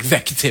marketing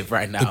executive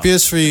right now. The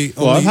PS3.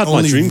 Well, I've had my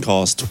only-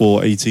 Dreamcast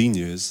for 18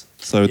 years.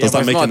 So does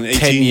that make it an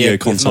 18-year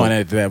console?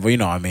 It's not, but you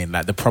know what I mean,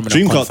 like the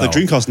prominent console. The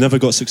Dreamcast never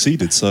got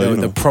succeeded, so The you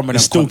know, prominent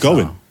it's still console.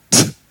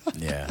 going.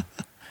 Yeah.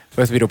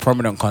 Supposed to be the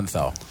prominent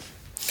console.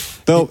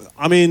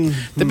 I mean,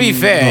 To be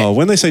fair.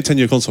 when they say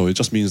 10-year console, it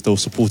just means they'll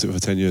support it for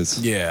 10 years.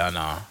 Yeah, I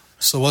know.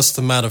 So what's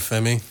the matter,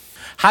 Femi?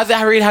 Has it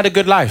really had a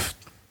good life?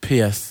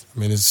 PS. I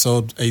mean, it's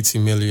sold 80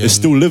 million. It's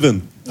still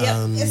living.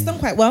 Yeah, it's done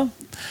quite well.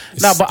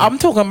 No, but I'm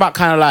talking about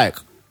kind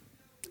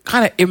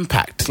of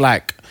impact.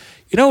 Like,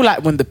 you know,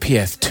 like when the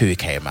PS2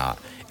 came out.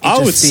 it I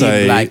just would seemed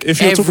say, like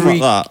if you're talking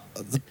about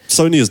that,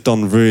 Sony has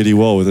done really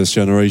well with this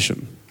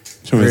generation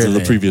compared to Really?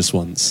 the previous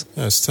ones.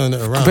 Yeah, it's turned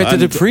it around. compared to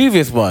the And-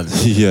 previous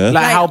ones. Yeah.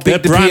 Like how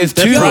big the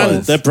PS2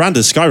 was. Their brand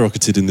has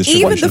skyrocketed in this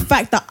Even generation. the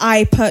fact that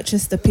I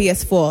purchased the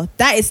PS4,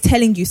 that is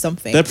telling you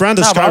something. Their brand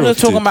has No, but I'm skyrocketed. just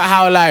talking about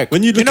how, like,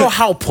 When you you look know at-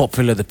 how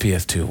popular the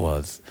PS2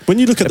 was. When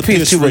you look at The the,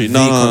 PS2 PS3, was the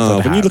console to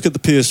When you have. look at the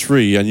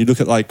PS3 and you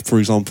look at, like, for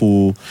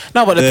example,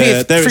 No, but the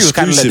their PS3 was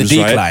kind of like the exclusives,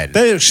 decline. right?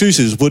 Their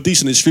exclusives were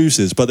decent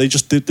exclusives, but they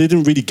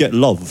didn't really get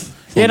love.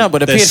 Yeah, no, but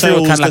the Their PS3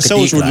 was kind of like their a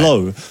sales were decline.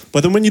 low.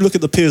 But then when you look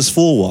at the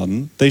PS4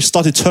 one, they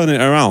started turning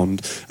it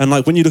around. And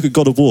like when you look at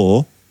God of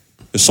War,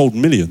 it sold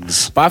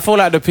millions. But I feel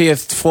like the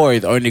PS4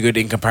 is only good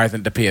in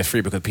comparison to the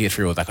PS3 because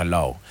PS3 was like a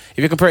low.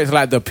 If you compare it to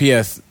like the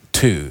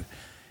PS2,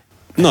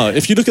 No,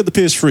 if you look at the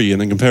PS3 and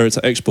then compare it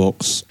to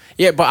Xbox,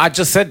 yeah, but I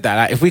just said that.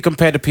 Like, if we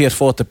compare the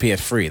PS4 to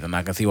PS3, then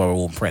I can see why we're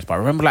all impressed. But I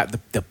remember like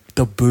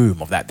the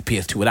boom of that, the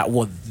PS2, where that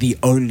was the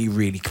only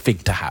really thing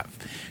to have.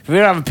 If you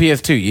didn't have a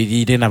PS2,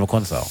 you didn't have a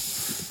console.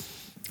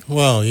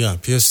 Well, yeah,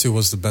 PS2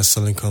 was the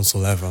best-selling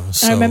console ever.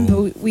 So. I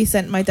remember we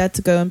sent my dad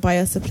to go and buy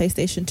us a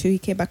PlayStation 2. He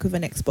came back with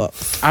an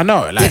Xbox. I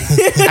know, like,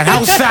 and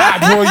how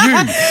sad were you?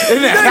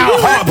 Isn't it? How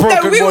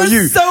heartbroken we were were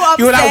you? so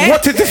You were like, upset.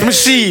 what is this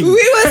machine? We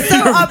were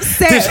so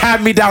upset. This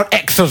hand-me-down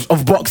X's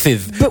of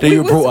boxes But that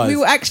you brought us. we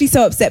were actually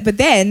so upset. But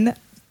then,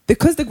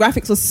 because the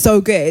graphics was so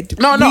good,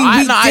 No, we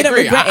I didn't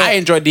agree. regret I it.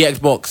 enjoyed the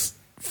Xbox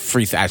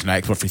 360. Actually, no,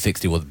 Xbox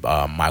 360 was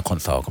my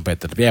console compared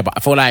to the but I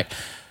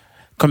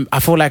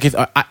feel like it's,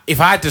 if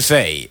I had to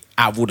say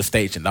out of all the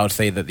stations, I would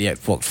say that the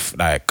Xbox,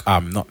 like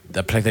not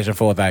the PlayStation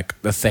 4,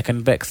 like the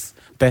second best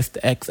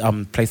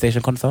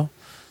PlayStation console.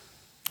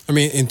 I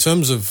mean, in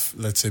terms of,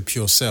 let's say,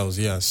 pure sales,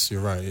 yes,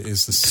 you're right. It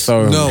is the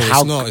So no,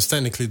 how- it's not. It's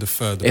technically the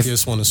third. The It's-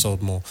 PS1 has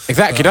sold more.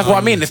 Exactly, But, that's what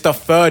I mean. It's the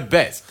third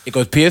best. It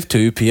goes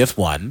PS2,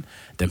 PS1,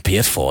 then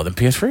PS4, then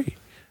PS3.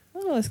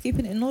 Oh, it's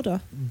keeping it in order.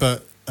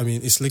 But I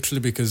mean, it's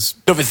literally because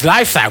Of its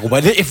life cycle,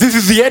 but if this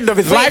is the end of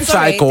its life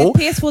sorry, cycle,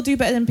 did PS4 do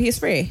better than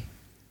PS3?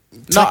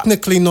 no,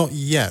 technically not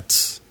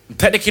yet.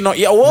 technically not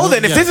yet. Well, Not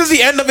then, if yet. this is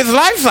the end of its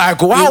life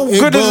cycle, how It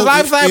good has will- its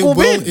life cycle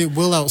been? It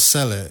will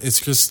outsell it. It's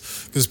just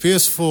because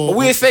PS4.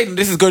 We're saying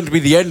this is going to be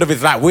the end of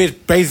its life. We're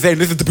basically saying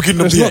this is the beginning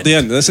of it's the not end. the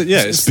end. That's it. Yeah,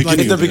 it's, It's beginning.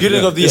 like the of beginning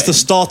end, of the It's the end.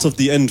 start of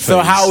the end phase. So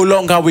how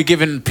long are we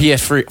giving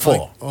PS3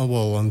 for? Oh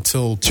well,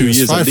 until 2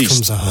 years PS5 at least.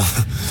 comes out.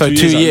 So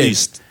 2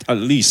 years. At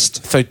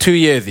least. So 2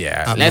 years,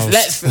 yeah. At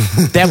Let's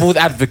most. devil's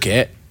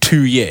advocate.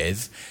 2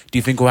 years. Do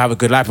you think we'll have a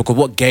good life? Because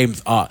what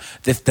games are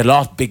the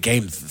last big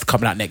games that's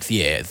coming out next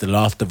year? Is The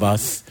Last of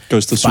Us,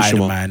 Ghost of Tsushima.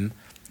 Spider-Man,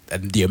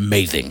 and The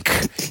Amazing.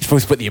 You're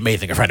supposed to put The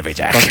Amazing in front of it,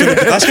 Jack.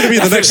 That's going to be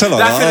the next seller.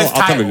 That's in its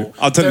I'm telling title. you.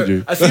 I'm telling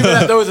you. Assuming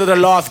that those are the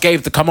last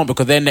games to come on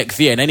because they're next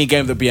year, and any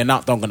games that be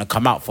announced aren't going to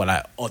come out for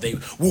or they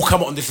will come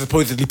out on this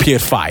supposedly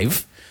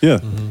PS5. Yeah.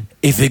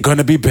 Is it going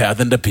to be better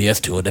than the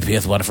PS2 or the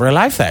PS1 for a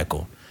life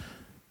cycle?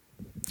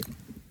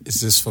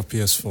 Is this for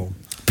PS4?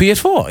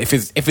 PS4,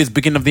 if it's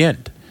beginning of the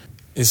end.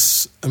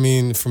 I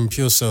mean, from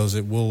pure sales,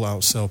 it will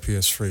outsell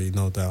PS3,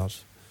 no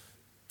doubt.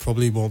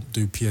 Probably won't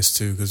do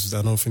PS2 because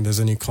I don't think there's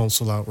any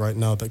console out right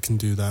now that can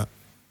do that.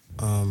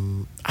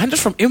 And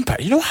just from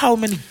impact, you know how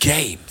many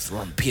games were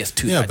on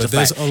PS2 Yeah, that but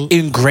just there's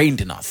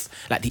ingrained in us,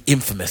 like the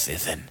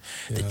Infamouses and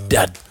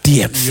the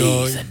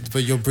DMCs and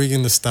But you're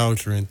bringing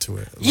nostalgia into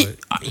it.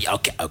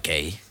 Like,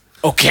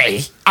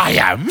 okay, I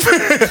am,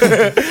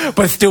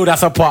 but still,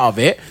 that's a part of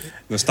it.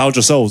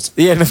 Nostalgia sells.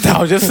 Yeah,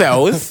 nostalgia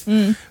sells.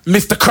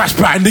 Mr. Crash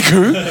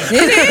Bandicoot.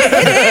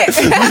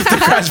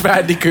 Mr. Crash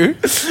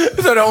Bandicoot.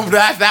 So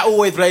that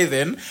always plays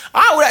in.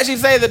 I would actually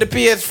say that the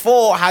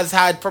PS4 has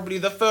had probably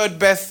the third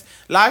best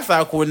life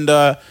cycle in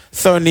the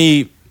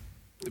Sony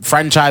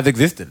franchise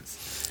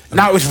existence.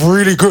 Now it's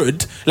really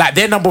good. Like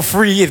their number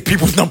 3 is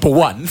people's number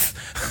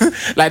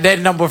 1s. Like their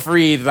number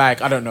 3 is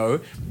like, I don't know,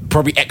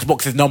 probably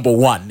Xbox's number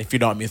 1, if you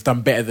know what I mean. It's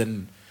done better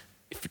than...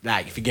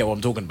 If you get what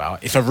I'm talking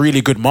about, it's a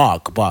really good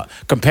mark, but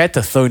compared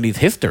to Sony's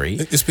history,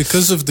 it's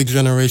because of the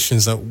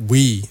generations that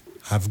we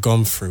have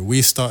gone through.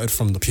 We started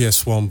from the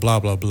PS1, blah,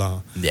 blah,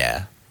 blah.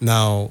 yeah.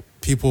 Now,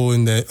 people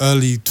in their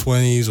early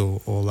 20s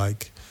or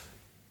like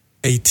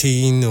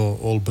 18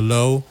 or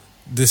below,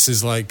 this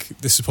is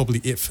probably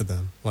it for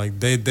them. Like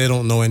they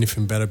don't know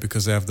anything better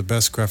because they have the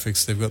best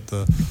graphics. They've got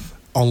the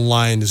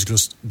online is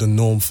just the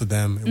norm for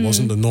them. It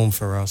wasn't the norm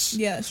for us.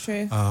 Yeah, it's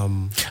true.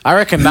 I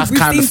reckon that's We've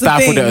kind of seen some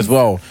stifled it things. as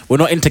well. We're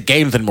not into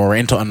games anymore, we're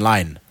into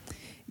online.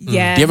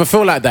 Yeah. Do you ever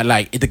feel like that?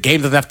 Like the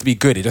game doesn't have to be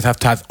good; it just has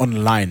to have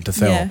online to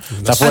sell. Yeah. So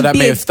I thought And that be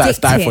may have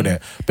stifled addicting.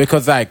 it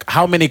because, like,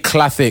 how many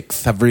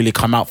classics have really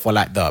come out for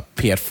like the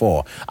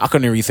PS4? I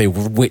couldn't really say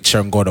Witcher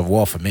and God of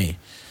War for me,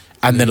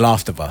 and then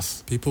Last of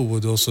Us. People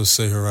would also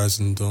say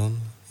Horizon Dawn.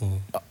 Or,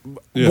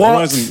 Yeah,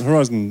 What?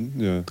 Horizon,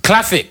 yeah.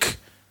 Classic.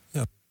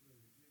 Yeah.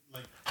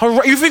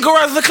 You think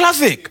Horizon's a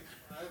classic?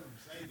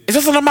 It's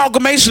just an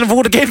amalgamation of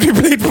all the games we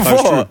played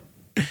before.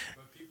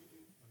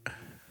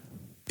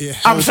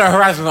 I'm sorry,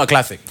 Horizon's not a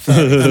classic.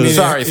 I mean,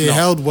 Sorry, it it's not.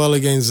 held well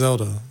against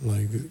Zelda,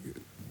 like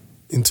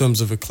in terms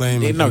of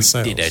acclaim and No, it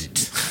sales. didn't.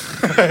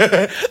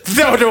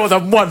 Zelda was a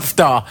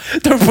monster.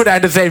 Don't put that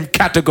in the same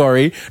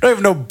category. Don't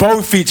even know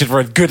both features were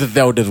as good as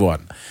Zelda's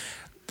one.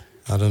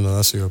 I don't know.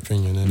 That's your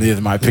opinion. Isn't This it?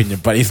 is my opinion,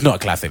 but it's not a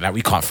classic. Like,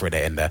 we can't throw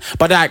that in there.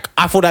 But like,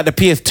 I thought that the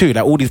PS2,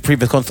 like all these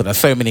previous consoles, there's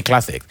so many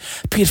classics.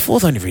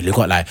 PS4's only really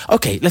got like,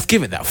 okay, let's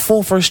give it that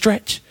 4 for a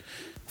stretch,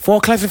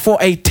 4 classic for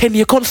a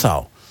 10-year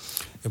console.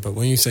 Yeah, but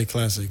when you say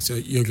classics,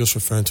 you're just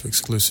referring to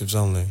exclusives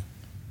only,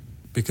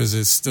 because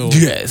it's still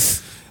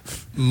Yes.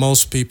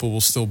 most people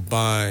will still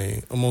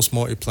buy, or most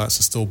multiplats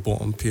are still bought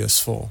on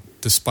PS4,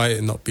 despite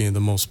it not being the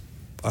most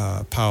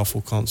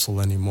powerful console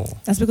anymore.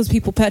 That's because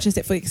people purchase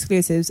it for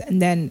exclusives, and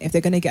then if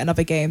they're going to get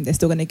another game, they're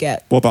still going to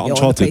get. What about it on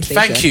the Uncharted? PlayStation.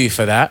 Thank you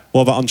for that.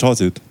 What about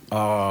Uncharted?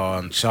 Oh,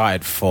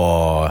 Uncharted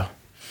 4.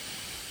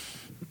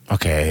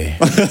 Okay.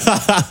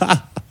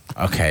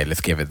 Okay,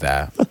 let's give it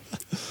that.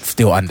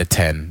 Still under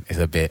 10 is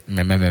a bit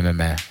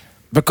meh.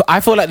 Because I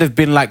feel like there's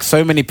been like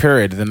so many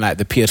periods in like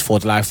the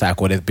PS4's life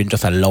cycle, there's been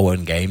just a low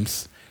in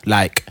games.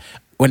 Like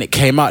when it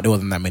came out, there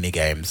wasn't that many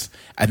games.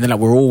 And then like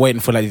we're all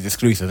waiting for like these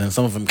exclusives, and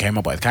some of them came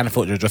up, but it kind of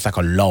felt it was just like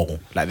a lull.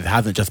 Like it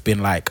hasn't just been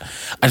like, I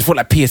just felt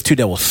like PS2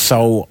 there were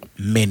so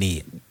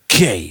many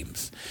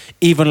games.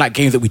 Even like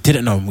games that we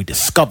didn't know and we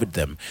discovered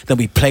them, then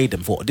we played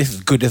them, thought this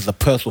is good, this is a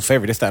personal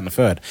favourite, this, that and the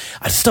third.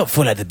 I just don't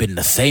feel like they've been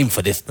the same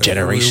for this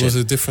generation. It was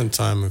a different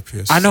time with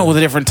PS2. I know it was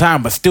a different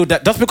time, but still,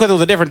 just because it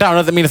was a different time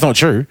doesn't mean it's not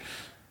true.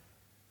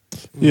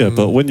 Yeah,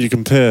 but when you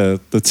compare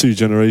the two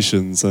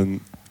generations and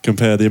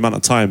compare the amount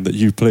of time that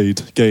you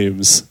played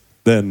games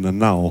then and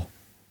now,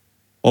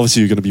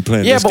 obviously you're going to be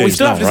playing Yeah, those but we games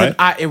still now, have just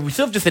right? we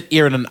still have just an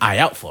ear and an eye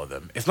out for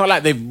them. It's not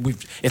like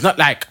it's not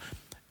like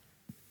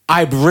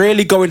I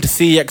rarely go into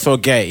CEX or a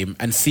game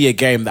and see a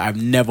game that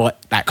I've never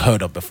like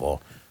heard of before.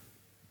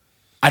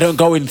 I don't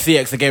go in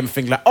CEX a game and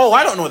think like, oh,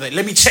 I don't know that.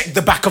 Let me check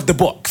the back of the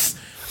box.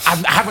 I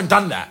haven't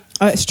done that.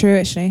 Oh, it's true,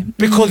 actually.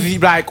 Because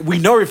like we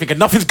know everything and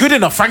nothing's good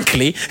enough,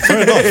 frankly.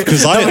 Fair enough,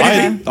 because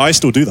I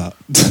still do that.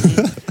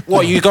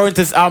 What, you go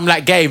into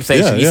like game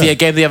station, Yeah, you yeah. see a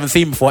game that you haven't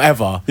seen before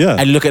ever, Yeah.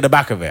 and look at the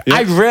back of it. Yeah.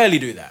 I rarely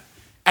do that,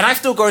 and I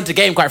still go into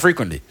game quite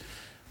frequently.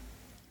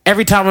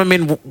 Every time I'm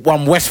in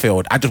one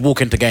Westfield, I just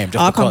walk into game.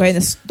 Just Oh, I can't go in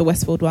because. the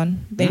Westfield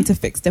one. They need to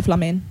fix the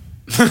plumbing.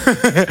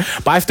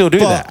 But I still do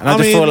But, that, and I I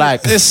just mean, feel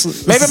like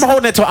it's- maybe I'm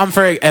holding it to an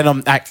unfair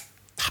and like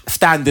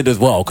standard as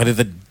well because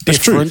it's a It's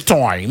true. different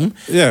time.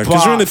 Yeah,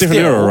 because you're in a but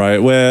different still- era, right?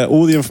 Where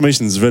all the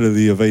information is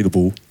readily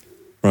available,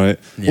 right?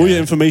 All Yeah. your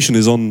information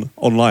is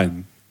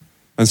online,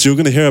 and so you're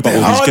going to hear about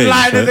all these games.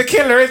 Online is a Right?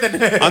 killer, isn't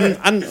it?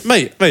 And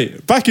mate,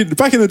 back in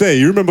the day,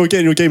 you remember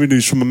getting your gaming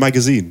news from a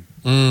magazine.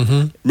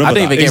 Remember I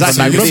didn't even get it from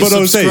exactly. magazines. Remember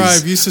those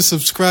days? You used to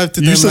subscribe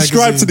to You them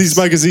subscribed to these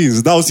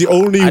magazines. That was the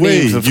only I didn't way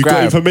even you got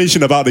subscribe.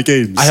 information about the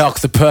games. I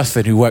asked the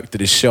person who worked at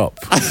the shop.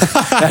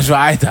 That's what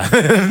I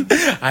done.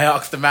 I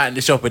asked the man in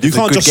the shop, and You it's a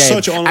can't good just game,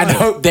 search it online. and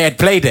hope they had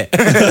played it.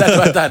 That's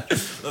what I done.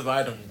 That's what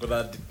I done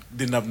because I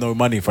didn't have no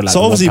money for like. So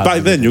the obviously 1,000.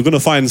 back then you're going to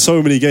find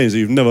so many games that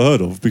you've never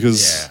heard of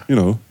because Yeah. you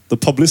know the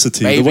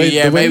publicity, maybe the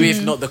way maybe it's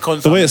not the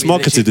concept. the way it's maybe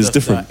marketed literally is just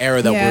different. The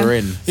era that Yeah. we're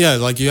in. Yeah,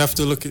 like you have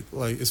to look at,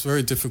 like, it's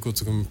very difficult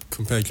to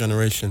compare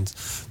generations.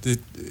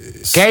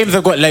 Games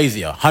have got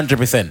lazier,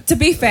 100%. To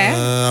be fair,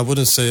 I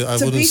wouldn't say. I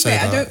wouldn't be say fair,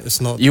 I that. don't-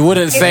 It's not. You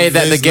wouldn't say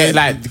that the game,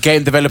 la- like the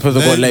game developers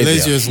have got lazier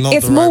lazier. is not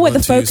it's the more right where the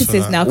word to use focus for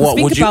is that. now. What Because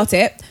think would you- about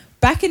it.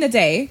 Back in the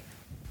day,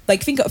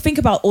 like think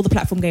about all the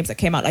platform games that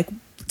came out like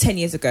 10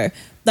 years ago.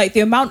 Like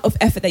the amount of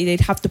effort that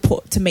they'd have to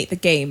put to make the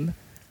game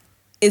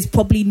is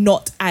probably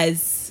not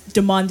as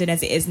demanding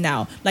as it is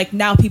now. Like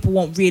now people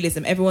want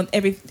realism. Everyone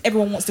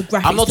wants the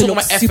graphics. I'm not to talking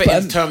look about effort super-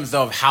 in terms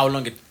of how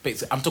long it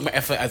takes. I'm talking about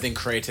effort as in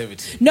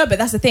creativity. No, but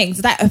that's the thing.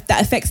 So that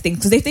affects things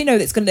because if they know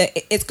that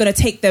it's gonna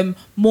take them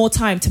more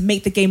time to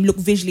make the game look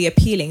visually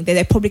appealing, then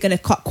they're probably gonna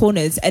cut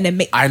corners and then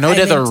make. I know and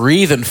there's then- a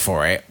reason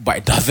for it, but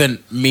it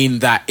doesn't mean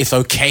that it's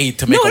okay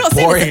to make No, I'm it not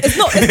saying boring. it's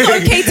not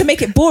okay to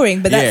make it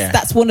boring, but Yeah.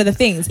 that's one of the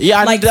things. Yeah,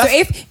 and like so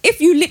that's-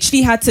 if you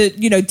literally had to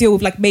deal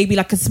with like maybe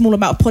like a small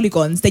amount of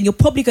polygons, then you're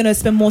probably going to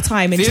spend more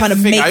time in See, trying to this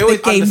is the thing, make I the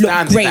always game look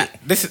understand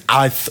great. that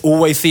I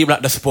always seem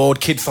like the spoiled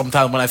kid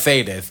sometimes when I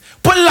say this.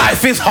 But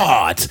life is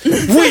hard.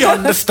 We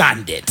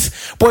understand it.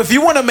 But if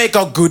you want to make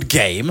a good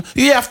game,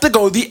 you have to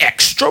go the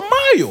extra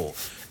mile.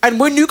 And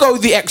when you go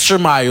the extra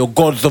mile,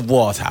 Gods of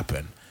Wars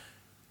happen.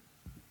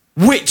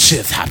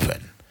 Witches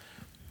happen.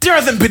 There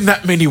hasn't been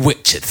that many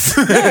witches.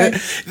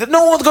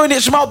 No one's going the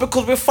extra mile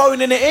because we're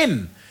phoning it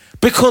in.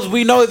 Because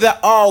we know that,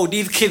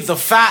 these kids are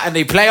fat and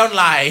they play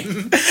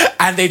online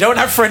and they don't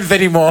have friends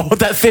anymore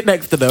that sit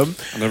next to them.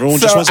 And everyone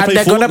just wants to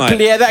play Gonna Fortnite.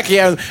 play that.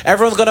 Yeah,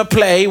 everyone's going to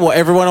play what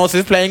everyone else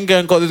is playing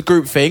and got this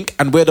group think,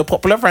 and we're the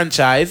popular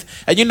franchise.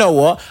 And you know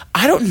what?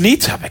 I don't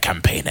need to have a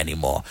campaign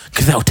anymore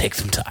because that'll take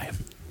some time.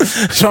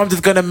 So I'm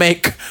just going to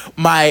make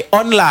my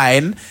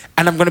online,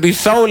 and I'm going to be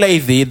so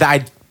lazy that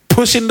I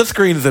push in the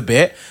screens a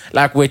bit,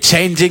 like we're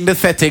changing the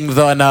settings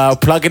on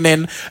plugging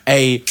in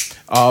a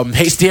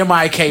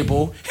HDMI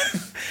cable.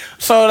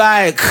 So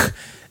like,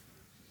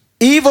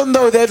 even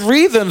though there's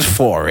reasons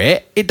for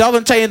it, it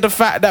doesn't change the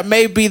fact that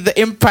maybe the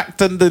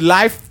impact and the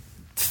lifespan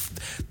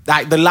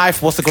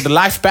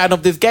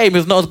of this game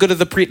is not as good as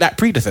the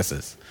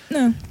predecessors.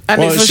 No.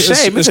 And it's a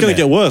shame. It's going isn't to it?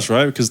 get worse,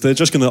 right? Because they're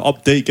just going to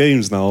update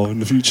games now in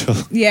the future.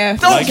 Yeah.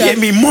 Don't get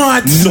me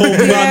mad. No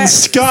Man's Yeah.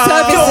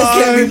 Sky.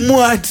 Don't get me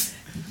mad.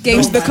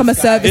 Games become a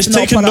service. It's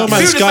not a taken No product.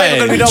 Man's Soon as Sky it's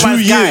gonna be No 2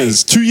 Man's Sky.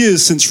 years. 2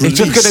 years since It's release.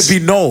 just gonna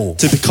be no.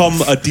 to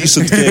become a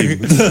decent game.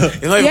 It's not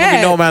even gonna Yeah.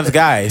 be No Man's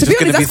Sky. It's To be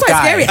just honest, gonna be that's quite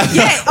Sky. scary.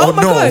 Yeah. Oh Or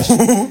my no.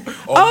 gosh.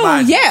 Oh,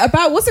 man. Yeah.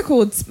 About what's it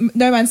called?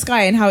 No Man's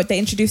Sky and how they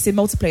introduced in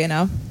multiplayer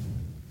now.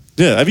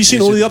 Yeah, have you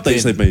seen It all the should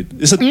updates be. they've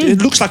made?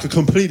 It looks like a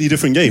completely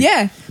different game.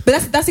 Yeah,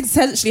 but that's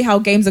essentially how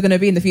games are going to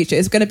be in the future.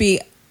 It's going to be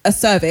a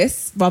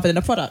service rather than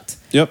a product.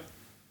 Yep.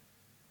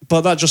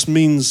 But that just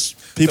means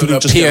people So will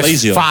the just get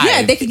lazier. PS5.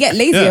 Yeah, they can get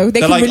lazier. Yeah. They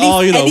They're can like,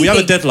 release we have a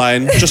anything.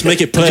 deadline. Just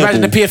make it Could you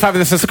imagine playable. the PS5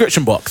 in a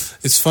subscription box?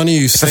 It's funny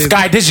you say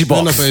Sky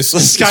Digibox. No, but it's,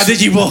 Sky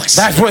Digibox.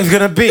 That's what it's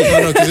gonna be.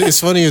 no, 'cause it's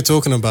funny you're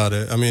talking about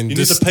it. I mean, You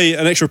this, need to pay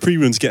an extra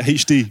premium to get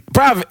HD.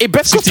 Bruv, it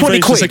best cost 60 20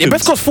 frames per quid. It second.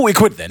 best cost 40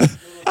 quid then.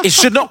 It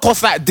should not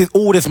cost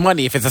all this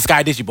money if it's a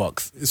Sky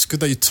Digibox. it's good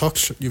that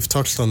you've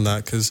touched on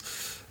that because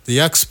the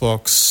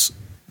Xbox,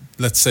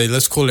 let's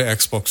call it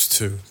Xbox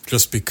 2,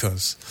 just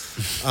because.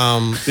 The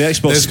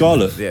Xbox There's-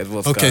 Scarlet. Yeah, it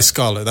was Okay,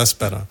 Scarlet, that's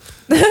better.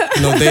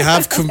 No, they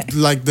have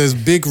there's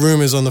big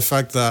rumors on the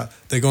fact that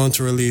they're going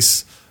to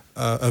release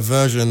a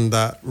version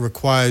that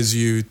requires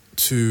you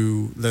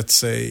to, let's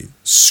say,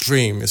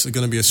 stream. It's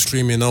going to be a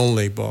streaming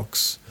only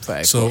box.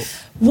 Right. So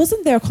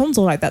Wasn't there a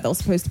console like that was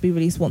supposed to be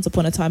released once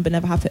upon a time but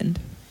never happened?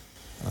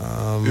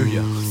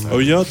 Oh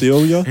yeah, the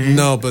Ouya.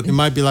 no, but it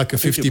might be like a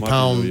think it might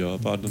be £50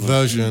 Ouya, but I don't know.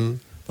 version,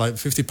 like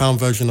 £50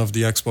 version of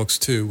the Xbox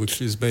 2,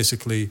 which is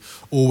basically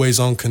always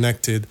on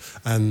connected,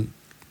 and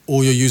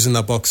all you're using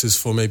that box is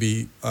for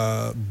maybe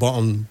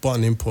button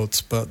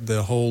inputs, but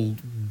the whole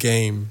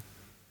game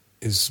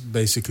is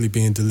basically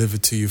being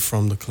delivered to you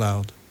from the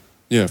cloud.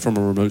 Yeah, from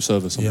a remote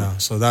server somewhere. Yeah,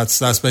 so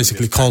that's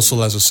basically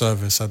console as a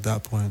service at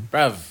that point.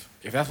 Bruv,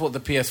 if that's what the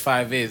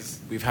PS5 is,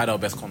 we've had our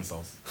best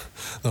consoles.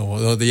 No,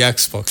 well, the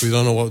Xbox. We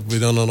don't know what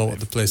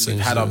the PlayStation. We've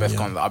had our is, best yeah.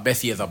 consoles. Our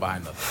best years are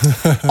behind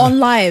us. On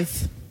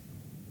live.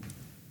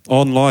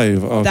 On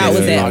live. Okay, That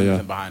was yeah, it.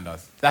 yeah. Behind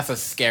us. That's a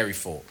scary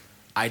thought.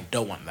 I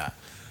don't want that.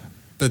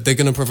 But they're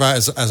going to provide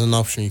as an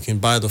option. You can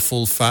buy the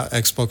full fat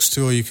Xbox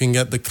 2, or you can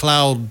get the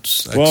cloud.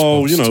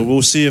 Well, Xbox 2.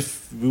 we'll see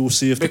if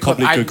the Because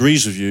public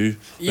agrees with you.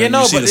 You then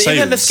know, you see but the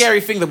isn't the sales.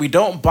 scary thing that we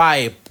don't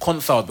buy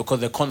consoles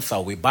because they're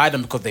console. We buy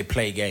them because they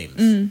play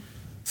games.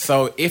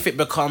 So if it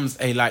becomes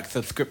a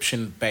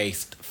subscription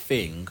based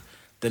thing,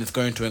 then it's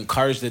going to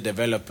encourage the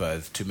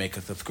developers to make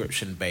a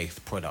subscription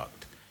based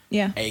product,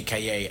 Yeah.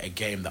 aka a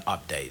game that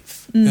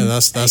updates. Yeah,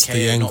 that's AKA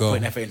the end not goal.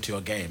 putting effort into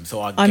your game.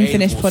 So our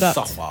Unfinished game will product.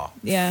 suffer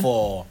Yeah.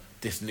 for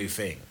this new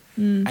thing.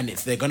 And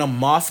they're gonna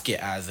mask it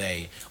as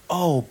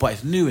but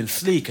it's new and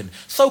sleek and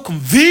so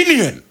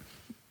convenient.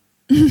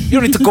 You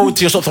don't need to go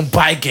to your shops and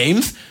buy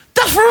games.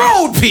 That's for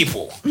old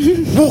people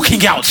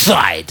walking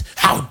outside.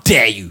 How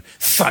dare you?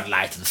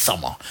 Sunlight in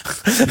summer.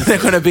 They're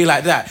gonna be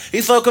like that.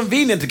 It's so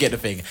convenient to get the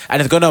thing,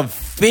 and it's gonna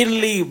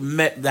thinly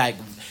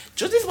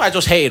this is why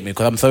Josh hated me,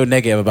 because I'm so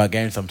negative about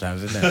games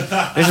sometimes, isn't it?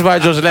 This is why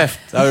Josh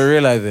left. I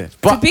realised it.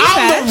 But be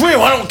I'm fair- the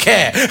real. I don't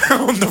care.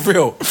 I'm the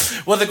real.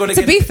 What's it gonna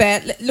To get? be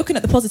fair, looking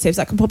at the positives,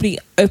 that can probably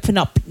open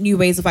up new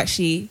ways of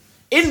actually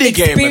Indie gamers, I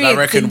experiencing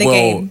reckon, the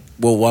game.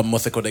 will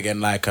what's it called again?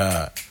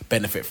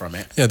 Benefit from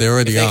it. Yeah, they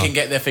already If they are. can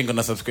get their thing on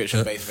a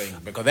subscription-based thing,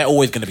 because they're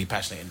always going to be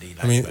passionate indie.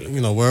 I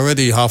mean, we're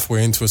already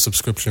halfway into a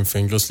subscription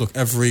thing. Just look,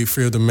 every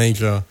three of the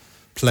major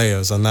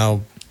players are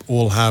now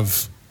all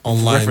have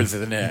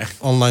references in there.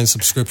 online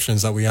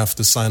subscriptions that we have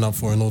to sign up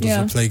for in order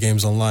Yeah. to play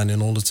games online,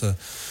 in order to,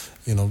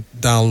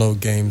 download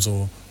games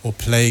or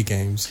play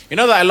games. You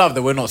know that I love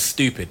that we're not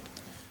stupid,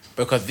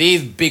 because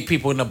these big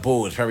people in the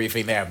boards, for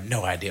everything, they have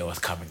no idea what's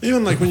coming.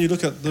 Even when you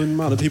look at the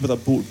amount of people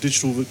that bought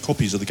digital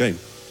copies of the game,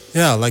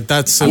 Yeah, like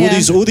that's all Yeah.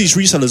 these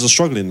resellers are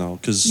struggling now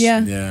because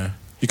Yeah. Yeah.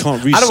 you can't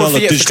I don't resell want a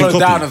CX to digital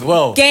close copy. down as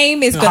well.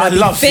 Game is I going to be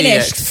love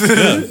finished.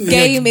 CX.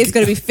 Game is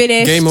going to be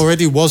finished. game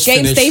already was Game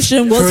finished.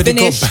 Station was already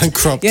finished. got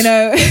bankrupt.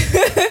 A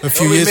a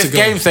few We years missed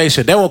ago. Game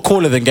Station. They were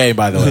cooler than Game,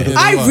 by the way.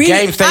 I Game really,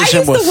 Game Station I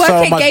used was to work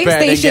so at much Game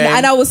better than Station, Game.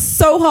 and I was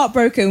so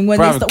heartbroken when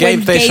Bruv,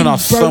 Game Station are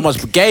so broke.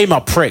 much. Game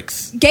are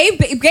pricks. Game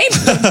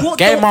bought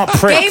Game are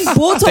pricks. Game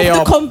bought They off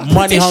are the competition.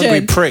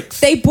 money-hungry pricks.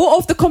 They bought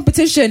off the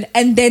competition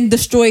and then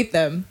destroyed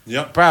them.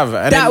 Yep. Bruv, and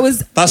That then-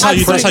 was That's how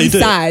you do it.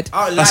 sad.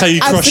 Oh, That's how you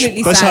crush.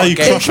 Absolutely That's sad. how you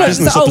Game closed.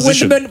 business When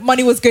opposition. the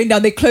money was going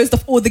down, they closed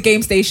off all the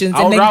game stations, I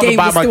and would then rather Game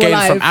buy was my still games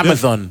alive. from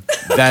Amazon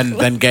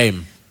than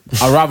Game.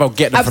 I'd rather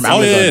get them from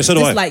Absolutely. Amazon. Oh, yeah, so do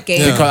I. Dislike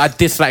Game. Because I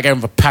dislike game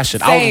with a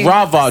passion. I Same, would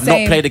rather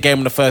same. not play the game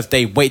on the first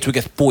day, wait till it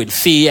gets bought in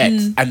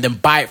CEX, and then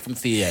buy it from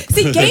CEX.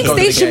 See, Game Go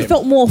to the Station game.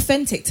 felt more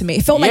authentic to me.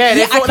 It felt like, Yeah,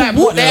 they I felt can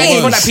like walk they in,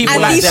 felt like people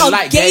and like these they are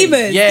like gamers.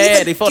 games. Yeah, These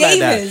are they felt like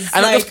that. gamers,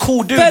 And they're just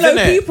cool dudes, fellow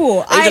innit? people.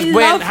 They I just went,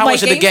 love how my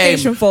much of the Game game?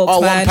 Station folks,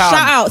 Oh, man. £1. Shout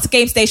out to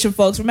Game Station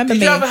folks. Remember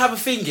Did me. you ever have a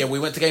thing? Yeah, we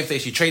went to Game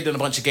Station, you traded in a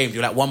bunch of games,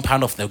 you're like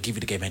 £1 off, they'll give you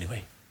the game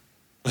anyway.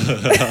 They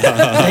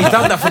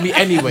done that for me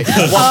anyway.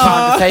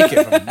 £1 to take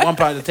it from me.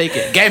 £1 to take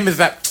it. Game is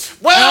like,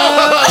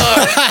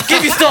 well,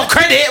 give you still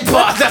credit,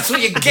 but that's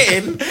what you're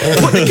getting.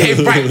 Put the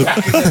game right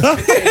back.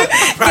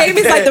 Game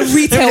is like the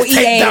retail Take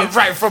EA. that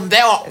right from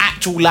their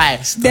actual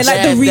life. They're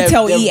like the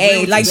retail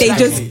EA. Like they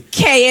exactly. just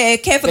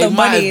care for They the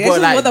might money. as They well,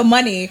 just like- want the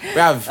money.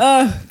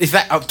 Bruv, it's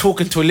like I'm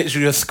talking to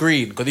literally a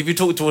screen. Because if you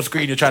talk to a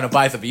screen, you're trying to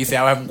buy something. You say,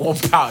 I have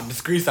 £1. The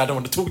screen says, I don't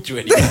want to talk to you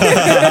anymore.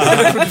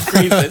 The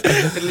screen says,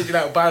 they're literally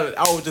like,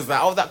 I was just like,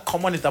 oh, that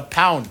come on, it's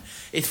 £1.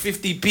 It's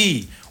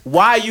 50p.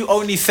 Why are you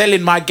only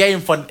selling my game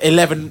for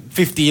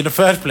 11.50 in the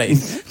first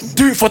place?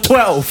 Do it for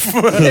 12.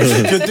 You do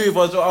it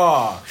for 12.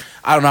 Oh,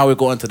 I don't know how we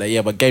got onto that.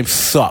 Yeah, but games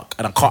suck,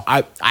 and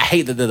I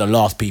hate that they're the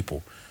last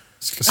people.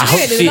 I hope,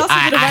 Yeah, they're the last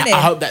people to run it.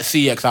 I hope that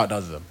CX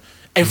outdoes them.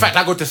 In fact,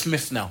 I go to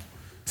Smith's now.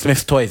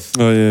 Smith's Toys.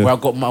 Oh, yeah. Where I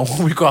got my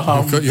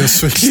got your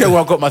Switch Yeah, there. where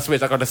I got my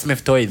Switch. I got the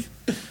Smith Toys.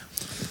 But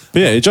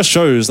yeah, it just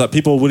shows that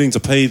people are willing to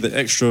pay the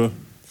extra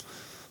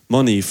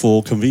money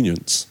for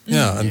convenience.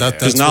 Yeah, and that's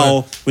Because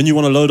now, when you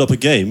want to load up a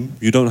game,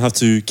 you don't have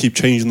to keep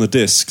changing the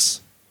discs.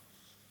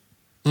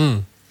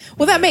 Will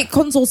that make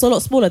consoles a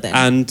lot smaller then?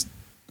 And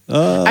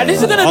And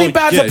this is going to be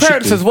bad yeah, for it should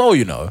parents be. as well,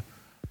 you know,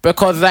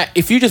 because like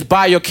if you just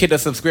buy your kid a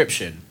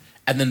subscription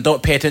and then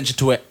don't pay attention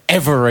to it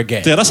ever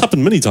again. Yeah, that's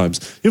happened many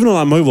times. Even on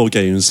like mobile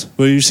games,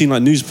 where you've seen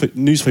like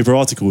newspaper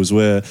articles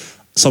where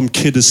some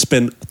kid has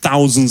spent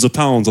thousands of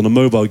pounds on a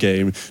mobile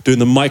game doing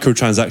the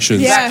microtransactions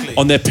Yeah. Exactly.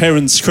 on their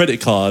parents'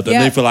 credit card, and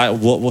Yeah. they feel like,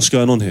 what's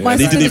going on here? My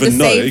and he son didn't did even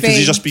the know same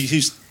because thing.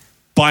 he's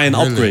buying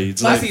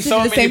upgrades. My I Like, see sister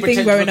so did the many same thing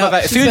potential growing because, up.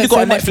 like, as She soon as you spent got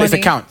a so much Netflix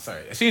money. account,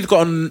 as soon as you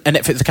got a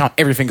Netflix account,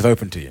 everything is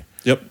open to you.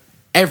 yep.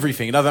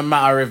 Everything. It doesn't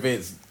matter if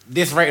it's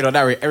this rated or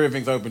that rated,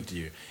 everything's open to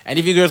you. And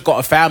if you just got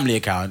a family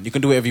account, you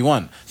can do whatever you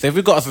want. So if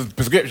we've got a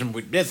subscription,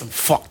 there's some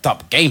fucked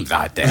up games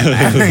out there.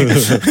 Man.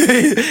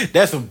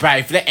 There's some bad.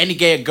 If let any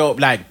game go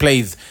like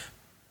plays,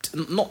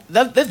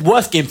 there's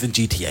worse games than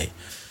GTA.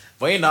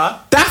 But you know,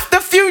 that's the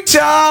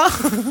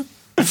future.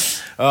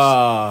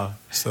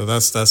 So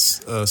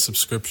that's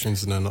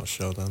subscriptions in a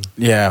nutshell. Then,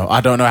 Yeah,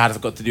 I don't know how that's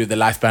got to do with the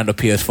lifespan of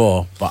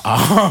PS4, but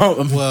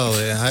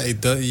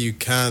well, you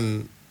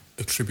can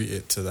attribute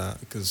it to that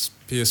because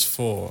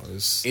PS4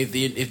 is do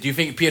you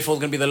think PS4 is going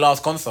to be the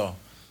last console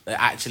that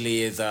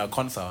actually is a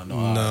console?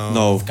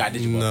 No. Sky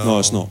Digital. No,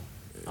 it's not.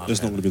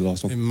 It's not going to be the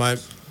last it one.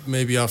 might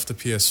maybe after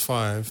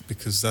PS5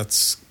 because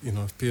that's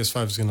if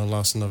PS5 is going to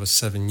last another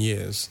 7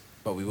 years,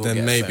 But we will then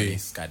get maybe a Sony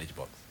Sky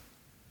Digital box.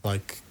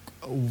 like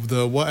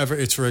the whatever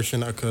iteration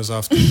that occurs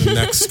after the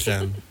next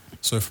gen.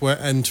 So if we're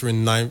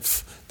entering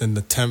 9th, then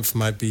the 10th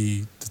might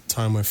be the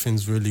time where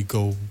things really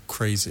go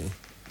crazy.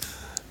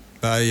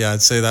 But yeah,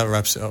 I'd say that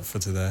wraps it up for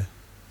today.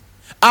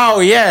 Oh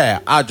yeah,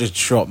 I just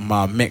dropped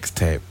my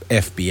mixtape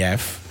FBF.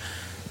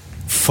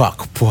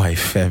 Fuck boy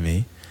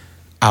Femi,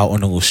 out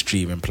on all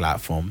streaming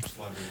platforms.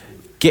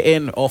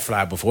 Getting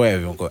offline before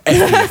whatever you want to go.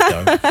 FBF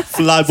though.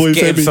 Flyboy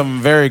Getting Femi.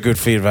 some very good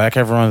feedback.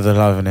 Everyone's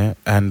loving it,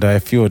 and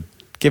if you would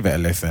give it a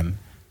listen,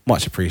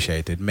 much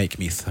appreciated. Make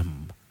me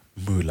some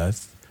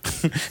moolahs.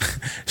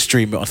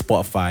 Stream it on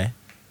Spotify,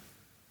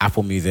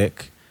 Apple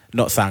Music,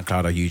 not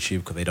SoundCloud or YouTube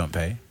because they don't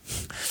pay.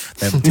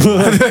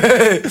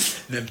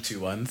 Them two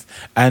ones.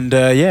 And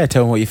yeah,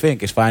 tell me what you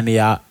think. It's finally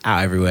out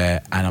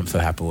everywhere, and I'm so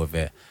happy with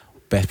it.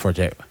 Best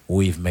project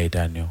we've made,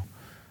 Daniel.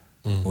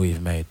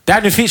 We've made.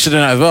 Daniel featured in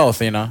it as well,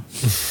 so you know.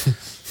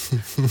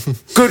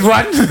 Good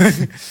one.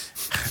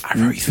 I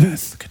wrote it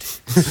first. Good.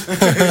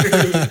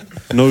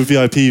 No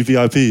VIP,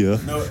 yeah?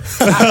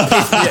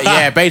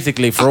 Yeah,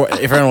 basically, if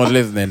anyone's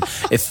listening,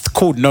 it's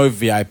called No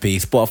VIP.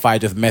 Spotify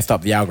just messed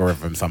up the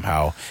algorithm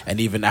somehow, and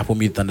even Apple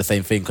Music done the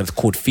same thing because it's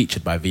called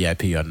Featured by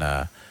VIP on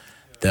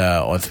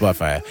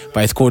Spotify,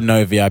 but it's called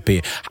No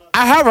VIP.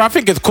 However, I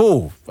think it's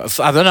cool.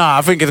 I don't know.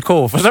 I think it's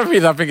cool. For some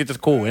reason, I think it's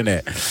just cool,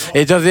 innit?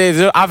 It just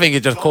is. I think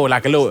it's just cool,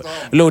 like a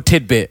little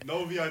tidbit.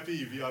 No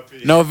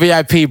VIP. No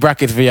VIP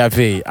brackets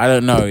VIP. I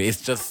don't know.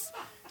 It's just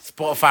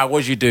Spotify.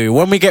 What you do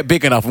when we get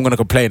big enough? I'm gonna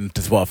complain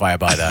to Spotify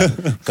about that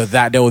because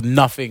there was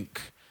nothing.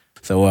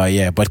 So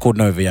yeah, but it's called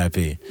No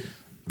VIP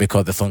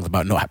because the song's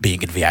about not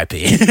being in VIP.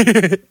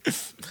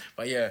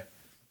 But yeah,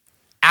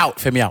 out.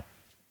 Femi out.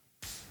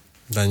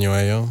 Daniel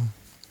Ayo,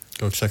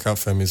 go check out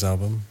Femi's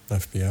album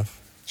FBF.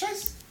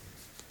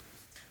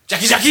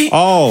 Jackie.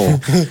 Oh.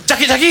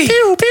 Jackie.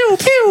 Pew, pew,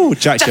 pew.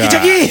 Jack.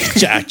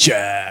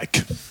 Jack.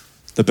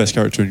 The best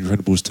character in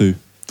Incredibles 2.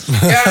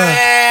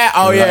 Yeah.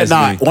 Oh That yeah. is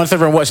Nah. me. Once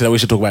everyone watches that, we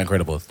should talk about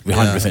Incredibles. We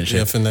 100% Yeah,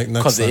 should. for next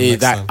Because time,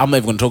 next time. I'm not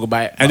even going to talk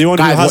about it. Anyone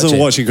who Guys, hasn't watch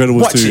watched it.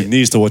 Incredibles Watch 2 it.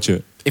 needs to watch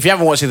it. If you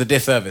haven't watched it, it's a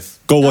disservice.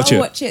 Go watch I'll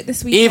it. watch it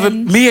this weekend.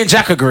 Even me and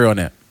Jack agree on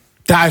it.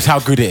 That's how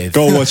good it is.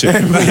 Go watch it. Me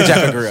and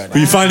Jack agree on it.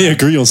 We finally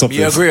agree on something.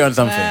 You agree on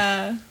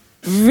something.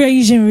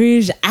 Rage and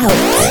Rouge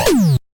out.